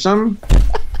threesome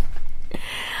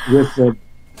with the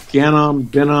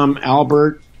Benham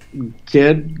Albert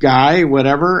kid guy,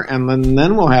 whatever, and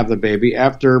then we'll have the baby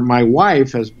after my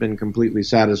wife has been completely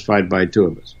satisfied by two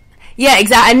of us. Yeah,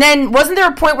 exactly. And then wasn't there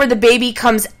a point where the baby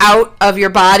comes out of your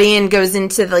body and goes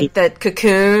into like the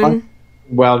cocoon?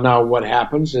 Well, now what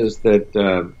happens is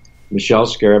that Michelle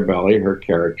Scarabelli, her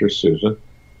character Susan,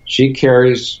 she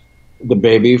carries the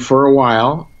baby for a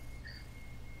while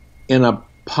in a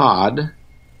pod,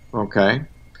 okay?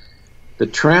 The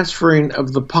transferring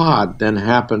of the pod then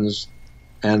happens,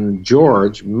 and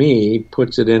George, me,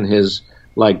 puts it in his,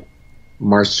 like,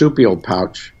 marsupial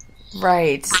pouch.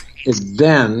 Right. It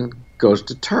then goes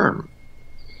to term.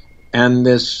 And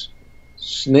this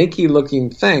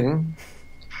snaky-looking thing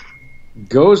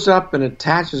goes up and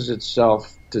attaches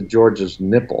itself to George's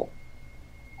nipple.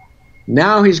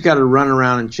 Now he's got to run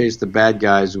around and chase the bad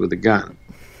guys with a gun.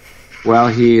 Well,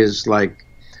 he is like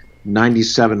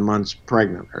 97 months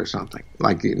pregnant or something,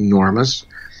 like enormous,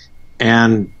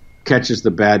 and catches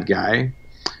the bad guy,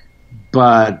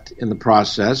 but in the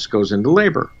process goes into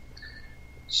labor.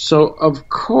 So, of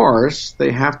course,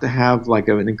 they have to have like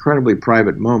an incredibly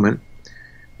private moment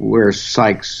where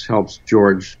Sykes helps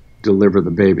George deliver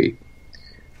the baby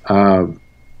on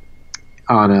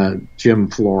a gym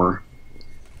floor.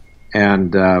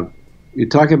 And you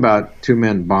talk about two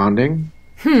men bonding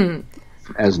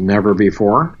as never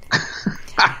before.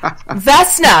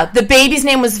 Vesna. The baby's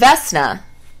name was Vesna.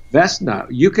 Vesna.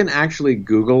 You can actually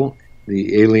Google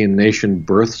the Alien Nation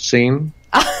birth scene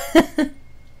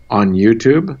on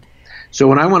YouTube. So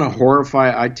when I want to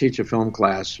horrify, I teach a film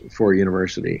class for a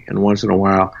university, and once in a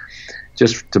while,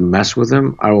 just to mess with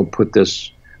them, I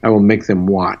will make them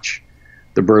watch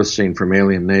the birth scene from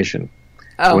Alien Nation.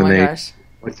 Oh my gosh.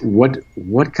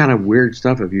 What kind of weird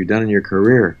stuff have you done in your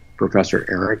career, Professor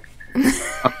Eric?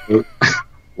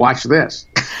 Watch this.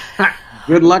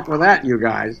 Good luck with that, you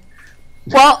guys.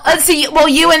 Well, let's see. Well,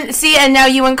 and now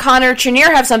you and Connor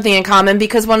Trenier have something in common,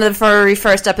 because one of the very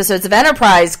first episodes of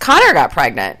Enterprise, Connor got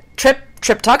pregnant.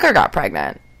 Trip Tucker got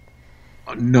pregnant.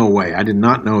 No way! I did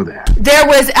not know that. There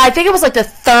was, I think it was like the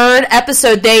third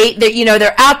episode.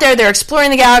 They're out there, they're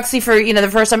exploring the galaxy for the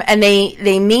first time, and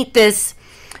they meet this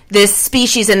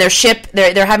species in their ship.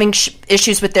 They're having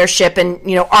issues with their ship, and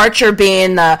Archer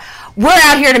being we're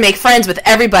out here to make friends with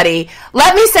everybody.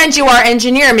 Let me send you our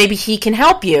engineer. Maybe he can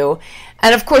help you.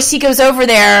 And of course, he goes over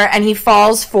there and he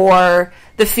falls for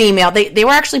the female. They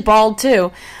were actually bald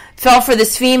too. Fell for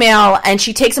this female, and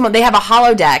she takes him. They have a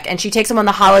holodeck, and she takes him on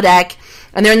the holodeck,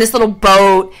 and they're in this little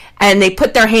boat, and they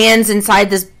put their hands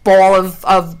inside this ball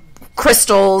of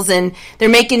crystals, and they're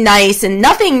making nice, and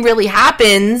nothing really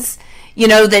happens.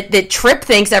 That Trip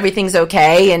thinks everything's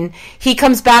okay, and he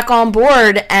comes back on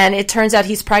board, and it turns out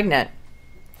he's pregnant.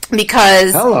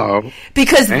 Because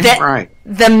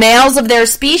the males of their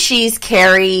species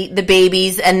carry the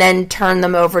babies and then turn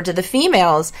them over to the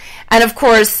females. And of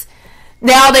course,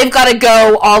 now they've got to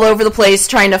go all over the place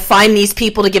trying to find these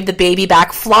people to give the baby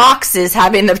back. Phlox is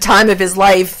having the time of his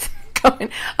life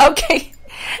going, okay.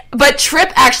 But Trip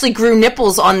actually grew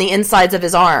nipples on the insides of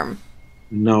his arm.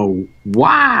 No,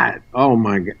 what? Oh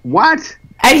my God, what?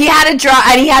 And he had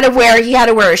to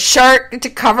wear a shirt to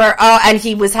cover. Oh, and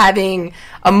he was having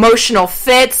emotional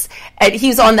fits. And he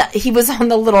was on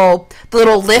the little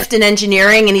lift in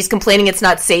engineering, and he's complaining it's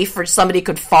not safe for somebody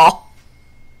could fall.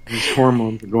 His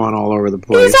hormones are going all over the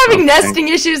place. He was having nesting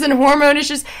issues and hormone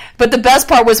issues. But the best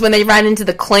part was when they ran into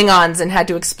the Klingons and had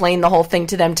to explain the whole thing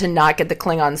to them to not get the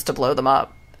Klingons to blow them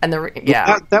up. And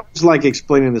that was like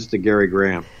explaining this to Gary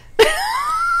Graham.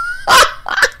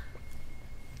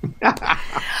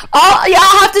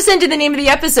 I'll have to say send you the name of the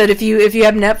episode if you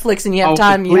have Netflix and you have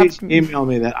time. Please email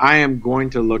me that. I am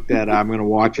going to look that up. I'm going to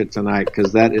watch it tonight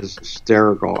because that is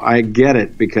hysterical. I get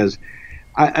it because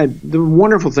the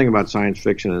wonderful thing about science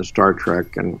fiction and Star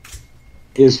Trek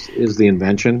is the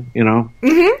invention,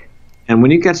 Mm-hmm. And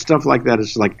when you get stuff like that,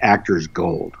 it's like actor's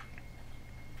gold.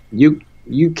 You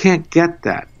can't get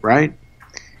that, right?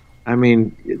 I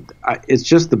mean, it's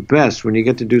just the best when you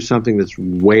get to do something that's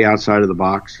way outside of the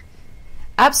box.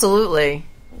 Absolutely.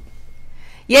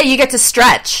 Yeah, you get to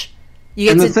stretch.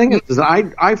 The thing is,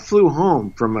 I flew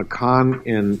home from a con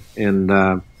in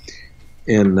the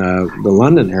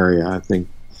London area, I think,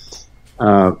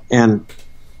 and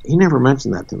he never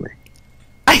mentioned that to me.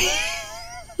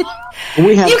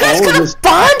 We had you guys could have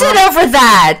bonded over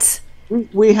that.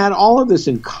 We had all of this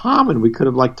in common. We could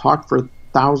have talked for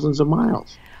thousands of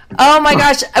miles. Oh my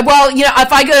gosh! Well,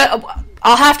 if I go,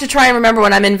 I'll have to try and remember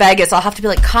when I'm in Vegas. I'll have to be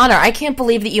like, Connor, I can't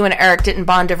believe that you and Eric didn't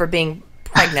bond over being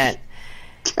pregnant.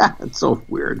 God, it's so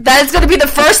weird. That is going to be the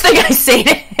first thing I say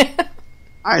to him.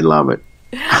 I love it.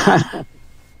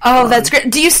 Oh, that's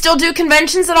great. Do you still do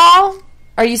conventions at all?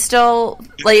 Are you still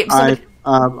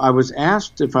I was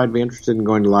asked if I'd be interested in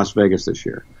going to Las Vegas this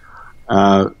year.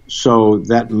 So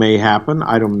that may happen.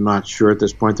 I'm not sure at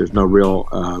this point. There's no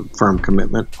real firm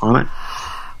commitment on it.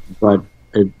 But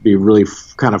it'd be really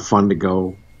kind of fun to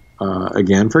go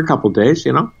again for a couple of days,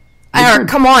 Eric,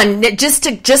 come on. Just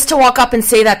to walk up and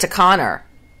say that to Connor.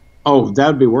 Oh, that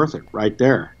would be worth it right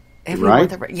there.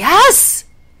 Right? Yes!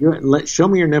 Show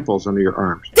me your nipples under your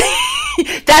arms.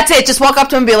 That's it. Just walk up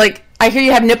to him and be like, I hear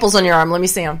you have nipples on your arm. Let me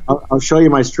see them. I'll show you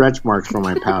my stretch marks from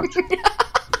my pouch.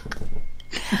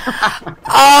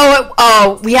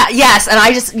 Yeah, yes,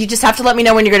 and you just have to let me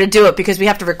know when you're going to do it because we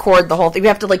have to record the whole thing. We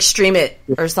have to stream it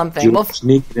or something. We'll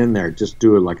sneak it in there. Just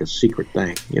do it like a secret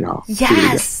thing,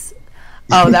 Yes.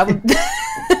 Oh, that would.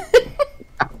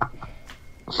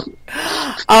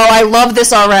 Oh, I love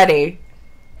this already.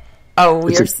 Oh,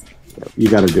 you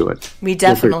got to do it. We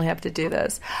definitely have to do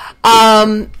this.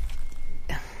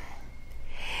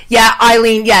 Yeah,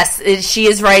 Eileen, yes, she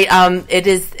is right.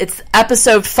 It's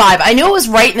episode 5. I knew it was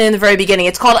right in the very beginning.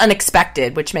 It's called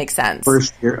Unexpected, which makes sense.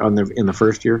 First year in the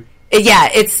first year? Yeah,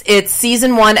 it's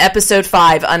season 1, episode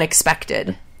 5,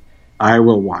 Unexpected. I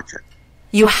will watch it.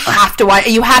 You have to watch.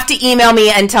 You have to email me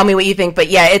and tell me what you think. But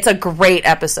yeah, it's a great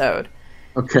episode.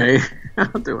 Okay,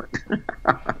 I'll do it.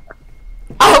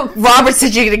 Oh, Robert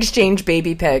said you could exchange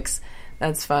baby pics.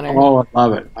 That's funny. Oh,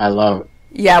 I love it.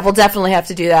 Yeah, we'll definitely have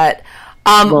to do that.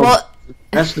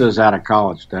 Esther's out of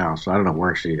college now, so I don't know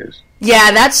where she is.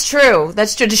 Yeah, that's true.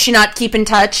 That's true. Does she not keep in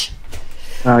touch?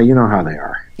 You know how they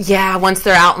are. Yeah, once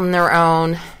they're out on their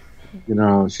own.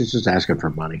 She's just asking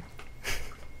for money.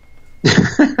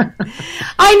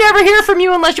 I never hear from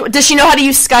you unless you... Does she know how to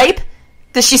use Skype?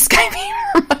 Does she Skype me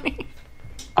for money?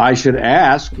 I should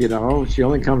ask, She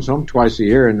only comes home twice a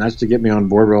year, and that's to get me on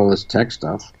board with all this tech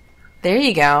stuff. There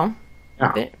you go.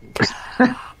 Yeah.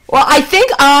 Well, I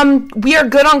think we are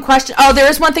good on questions. Oh, there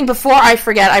is one thing before I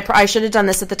forget. I should have done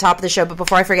this at the top of the show, but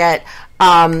before I forget,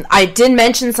 I did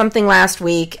mention something last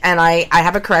week, and I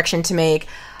have a correction to make.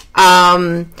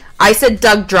 I said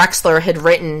Doug Drexler had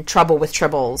written Trouble with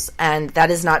Tribbles, and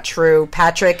that is not true.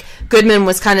 Patrick Goodman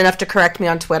was kind enough to correct me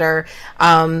on Twitter,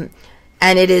 and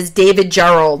it is David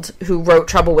Gerald who wrote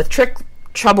Trouble with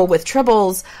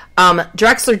Tribbles.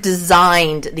 Drexler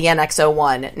designed the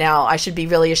NX-01. Now, I should be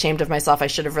really ashamed of myself. I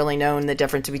should have really known the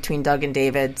difference between Doug and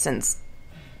David since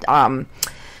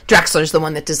Drexler's the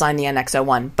one that designed the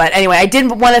NX-01. But anyway, I did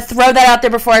want to throw that out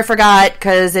there before I forgot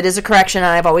because it is a correction,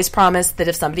 and I've always promised that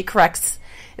if somebody corrects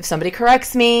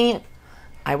me,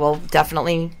 I will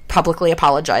definitely publicly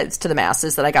apologize to the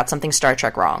masses that I got something Star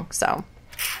Trek wrong. So,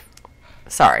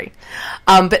 sorry.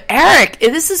 But Eric,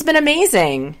 this has been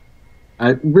amazing.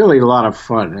 Really a lot of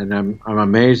fun, and I'm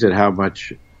amazed at how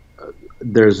much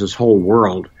there's this whole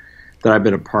world that I've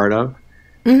been a part of.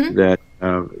 Mm-hmm. That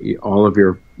all of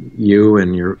you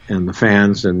and the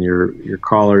fans and your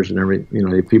callers and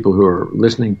the people who are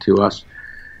listening to us.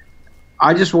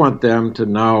 I just want them to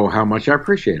know how much I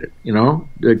appreciate it.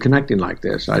 Connecting like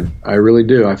this, I really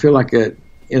do. I feel like it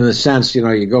in the sense,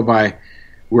 you go by.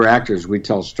 We're actors. We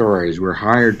tell stories. We're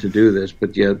hired to do this,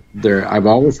 but yet I've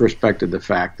always respected the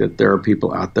fact that there are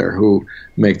people out there who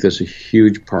make this a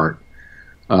huge part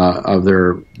of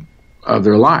their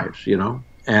lives.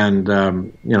 And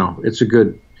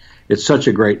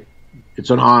it's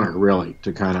an honor, really,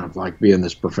 to kind of be in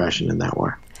this profession in that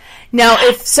way. Now,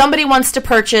 if somebody wants to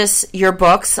purchase your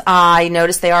books, I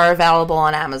noticed they are available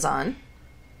on Amazon.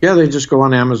 Yeah, they just go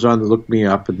on Amazon, look me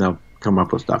up, and they'll come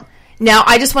up with stuff. Now,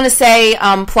 I just want to say,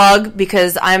 plug,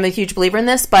 because I'm a huge believer in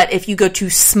this, but if you go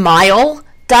to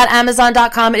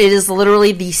smile.amazon.com, it is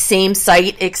literally the same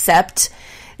site, except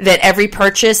that every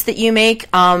purchase that you make,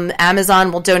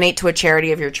 Amazon will donate to a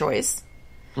charity of your choice.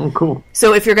 Oh, cool.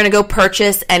 So if you're going to go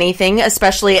purchase anything,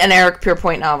 especially an Eric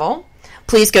Pierpoint novel,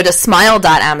 please go to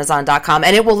smile.amazon.com,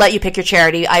 and it will let you pick your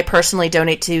charity. I personally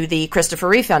donate to the Christopher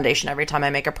Reeve Foundation every time I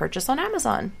make a purchase on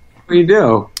Amazon. You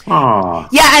do? Aww.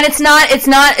 Yeah, and it's not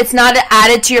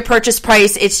added to your purchase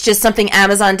price. It's just something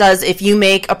Amazon does. If you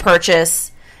make a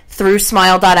purchase through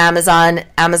smile.amazon,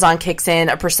 Amazon kicks in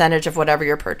a percentage of whatever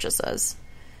your purchase is.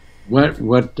 What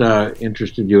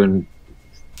interested you in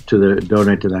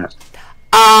donate to that?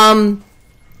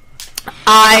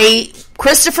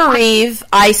 Christopher Reeve,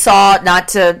 I saw, not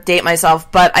to date myself,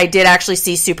 but I did actually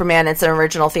see Superman. It's an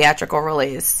original theatrical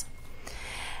release.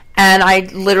 And I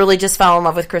literally just fell in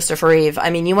love with Christopher Reeve. I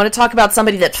mean, you want to talk about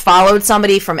somebody that followed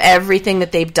somebody from everything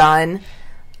that they've done?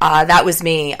 That was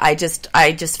me. I just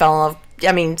fell in love.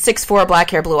 I mean, 6'4", black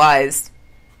hair, blue eyes.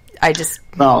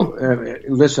 Well,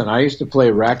 listen, I used to play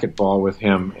racquetball with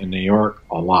him in New York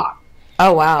a lot.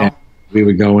 Oh, wow. And we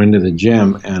would go into the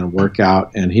gym and work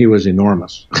out, and he was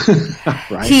enormous. Right?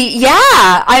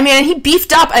 I mean, he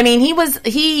beefed up. I mean,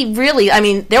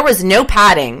 there was no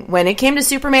padding. When it came to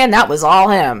Superman, that was all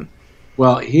him.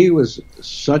 Well, he was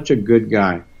such a good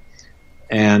guy,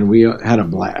 and we had a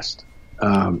blast.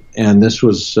 And this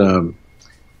was, that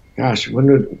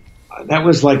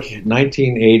was like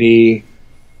 1980,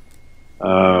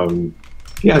 in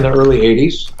the early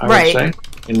 80s, I would say,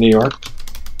 in New York.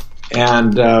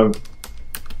 And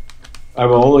I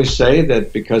will only say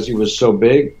that because he was so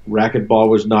big, racquetball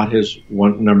was not his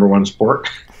number one sport.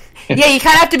 Yeah, you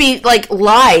kind of have to be like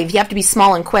live. You have to be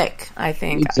small and quick, I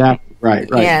think. Exactly. Right.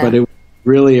 Yeah. But it was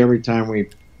really, every time we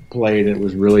played, it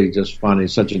was really just fun.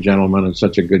 He's such a gentleman and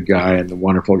such a good guy and a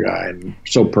wonderful guy and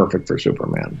so perfect for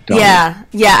Superman. Yeah,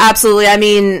 absolutely. I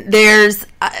mean, there's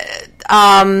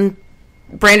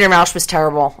Brandon Roush was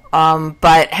terrible,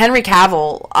 but Henry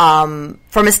Cavill,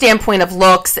 from a standpoint of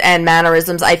looks and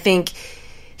mannerisms, I think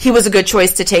he was a good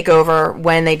choice to take over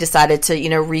when they decided to,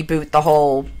 reboot the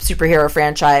whole superhero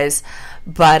franchise.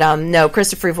 But no,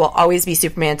 Christopher Reeve will always be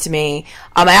Superman to me.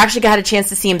 I actually got a chance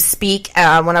to see him speak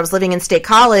when I was living in State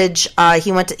College.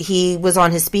 He was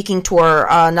on his speaking tour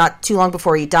not too long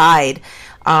before he died,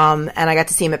 and I got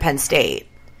to see him at Penn State.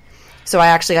 So I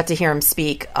actually got to hear him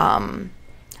speak.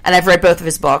 And I've read both of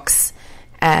his books,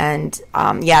 and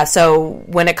so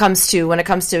when it comes to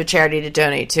a charity to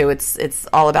donate to, it's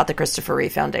all about the Christopher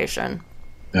Reeve Foundation.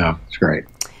 Yeah, it's great.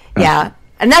 Yeah,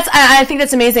 and I think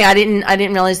that's amazing. I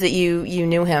didn't realize that you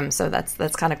knew him, so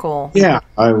that's kind of cool. Yeah,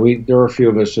 there were a few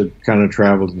of us that kind of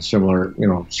traveled in similar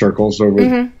circles over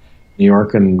New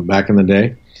York and back in the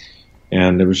day,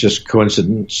 and it was just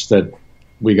coincidence that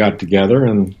we got together,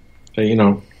 and it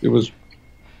was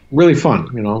really fun,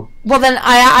 Well, then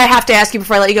I have to ask you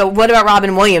before I let you go, what about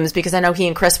Robin Williams? Because I know he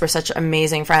and Chris were such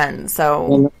amazing friends.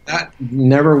 So that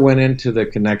never went into the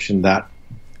connection that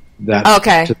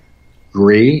okay. To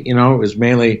degree, it was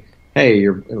mainly, hey,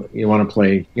 you want to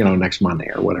play, next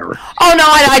Monday or whatever. Oh, no,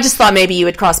 I just thought maybe you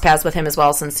would cross paths with him as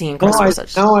well, since he and Chris were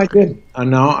such... No, I didn't.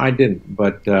 No, I didn't.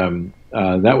 But that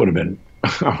would have been,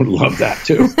 I would love that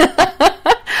too.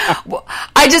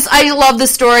 I love the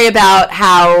story about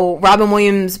how Robin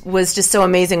Williams was just so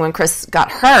amazing when Chris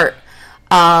got hurt.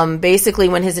 Basically,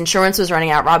 when his insurance was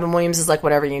running out, Robin Williams is like,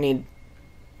 whatever you need.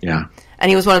 Yeah. And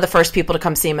he was one of the first people to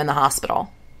come see him in the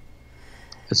hospital.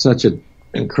 It's such an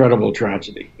incredible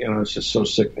tragedy. It's just so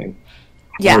sickening.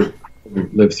 Yeah. We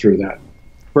lived through that.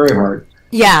 Very hard.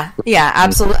 Yeah,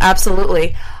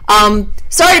 absolutely.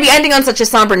 Sorry to be ending on such a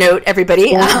somber note,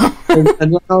 everybody. Well, a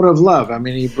note of love. I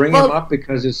mean, you bring him up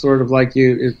because it's sort of like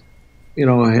a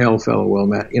hail fellow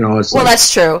Wilmette. It's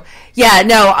that's true. Yeah,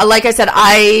 no, like I said,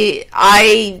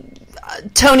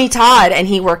 Tony Todd and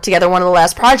he worked together. One of the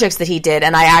last projects that he did,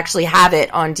 and I actually have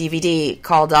it on DVD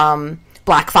called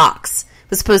Black Fox.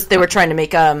 They were trying to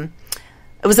make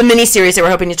it was a mini-series they were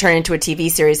hoping to turn into a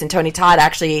TV series, and Tony Todd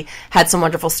actually had some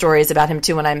wonderful stories about him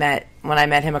too when I met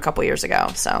him a couple years ago.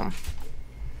 So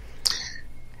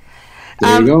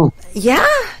there you go. Yeah,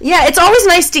 it's always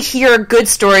nice to hear good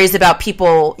stories about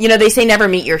people. They say never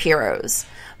meet your heroes,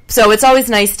 so it's always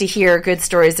nice to hear good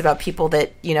stories about people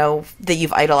that that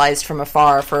you've idolized from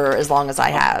afar for as long as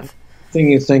I have. The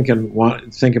thing you think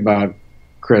about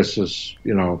Chris is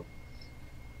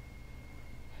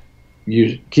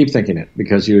you keep thinking it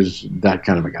because he was that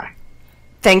kind of a guy.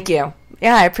 Thank you.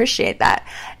 Yeah, I appreciate that.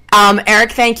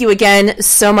 Eric, thank you again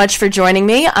so much for joining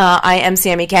me. I am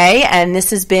Sammy Kay, and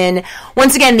this has been,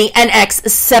 once again, the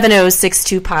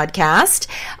NX7062 podcast.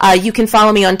 You can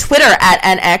follow me on Twitter at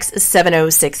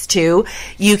NX7062.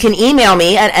 You can email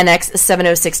me at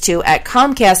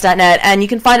NX7062@Comcast.net, and you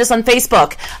can find us on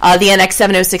Facebook, the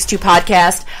NX7062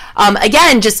 podcast.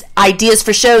 Again, just ideas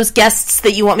for shows, guests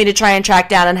that you want me to try and track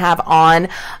down and have on.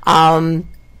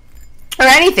 Or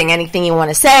anything you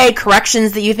want to say,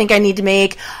 corrections that you think I need to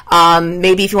make.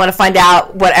 Maybe if you want to find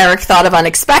out what Eric thought of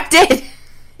Unexpected,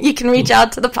 you can reach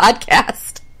out to the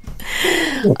podcast.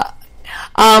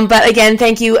 But again,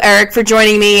 thank you, Eric, for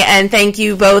joining me, and thank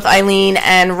you both, Eileen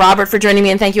and Robert, for joining me,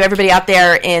 and thank you everybody out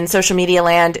there in social media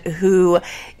land who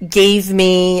gave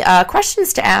me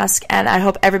questions to ask, and I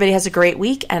hope everybody has a great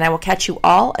week, and I will catch you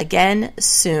all again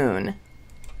soon.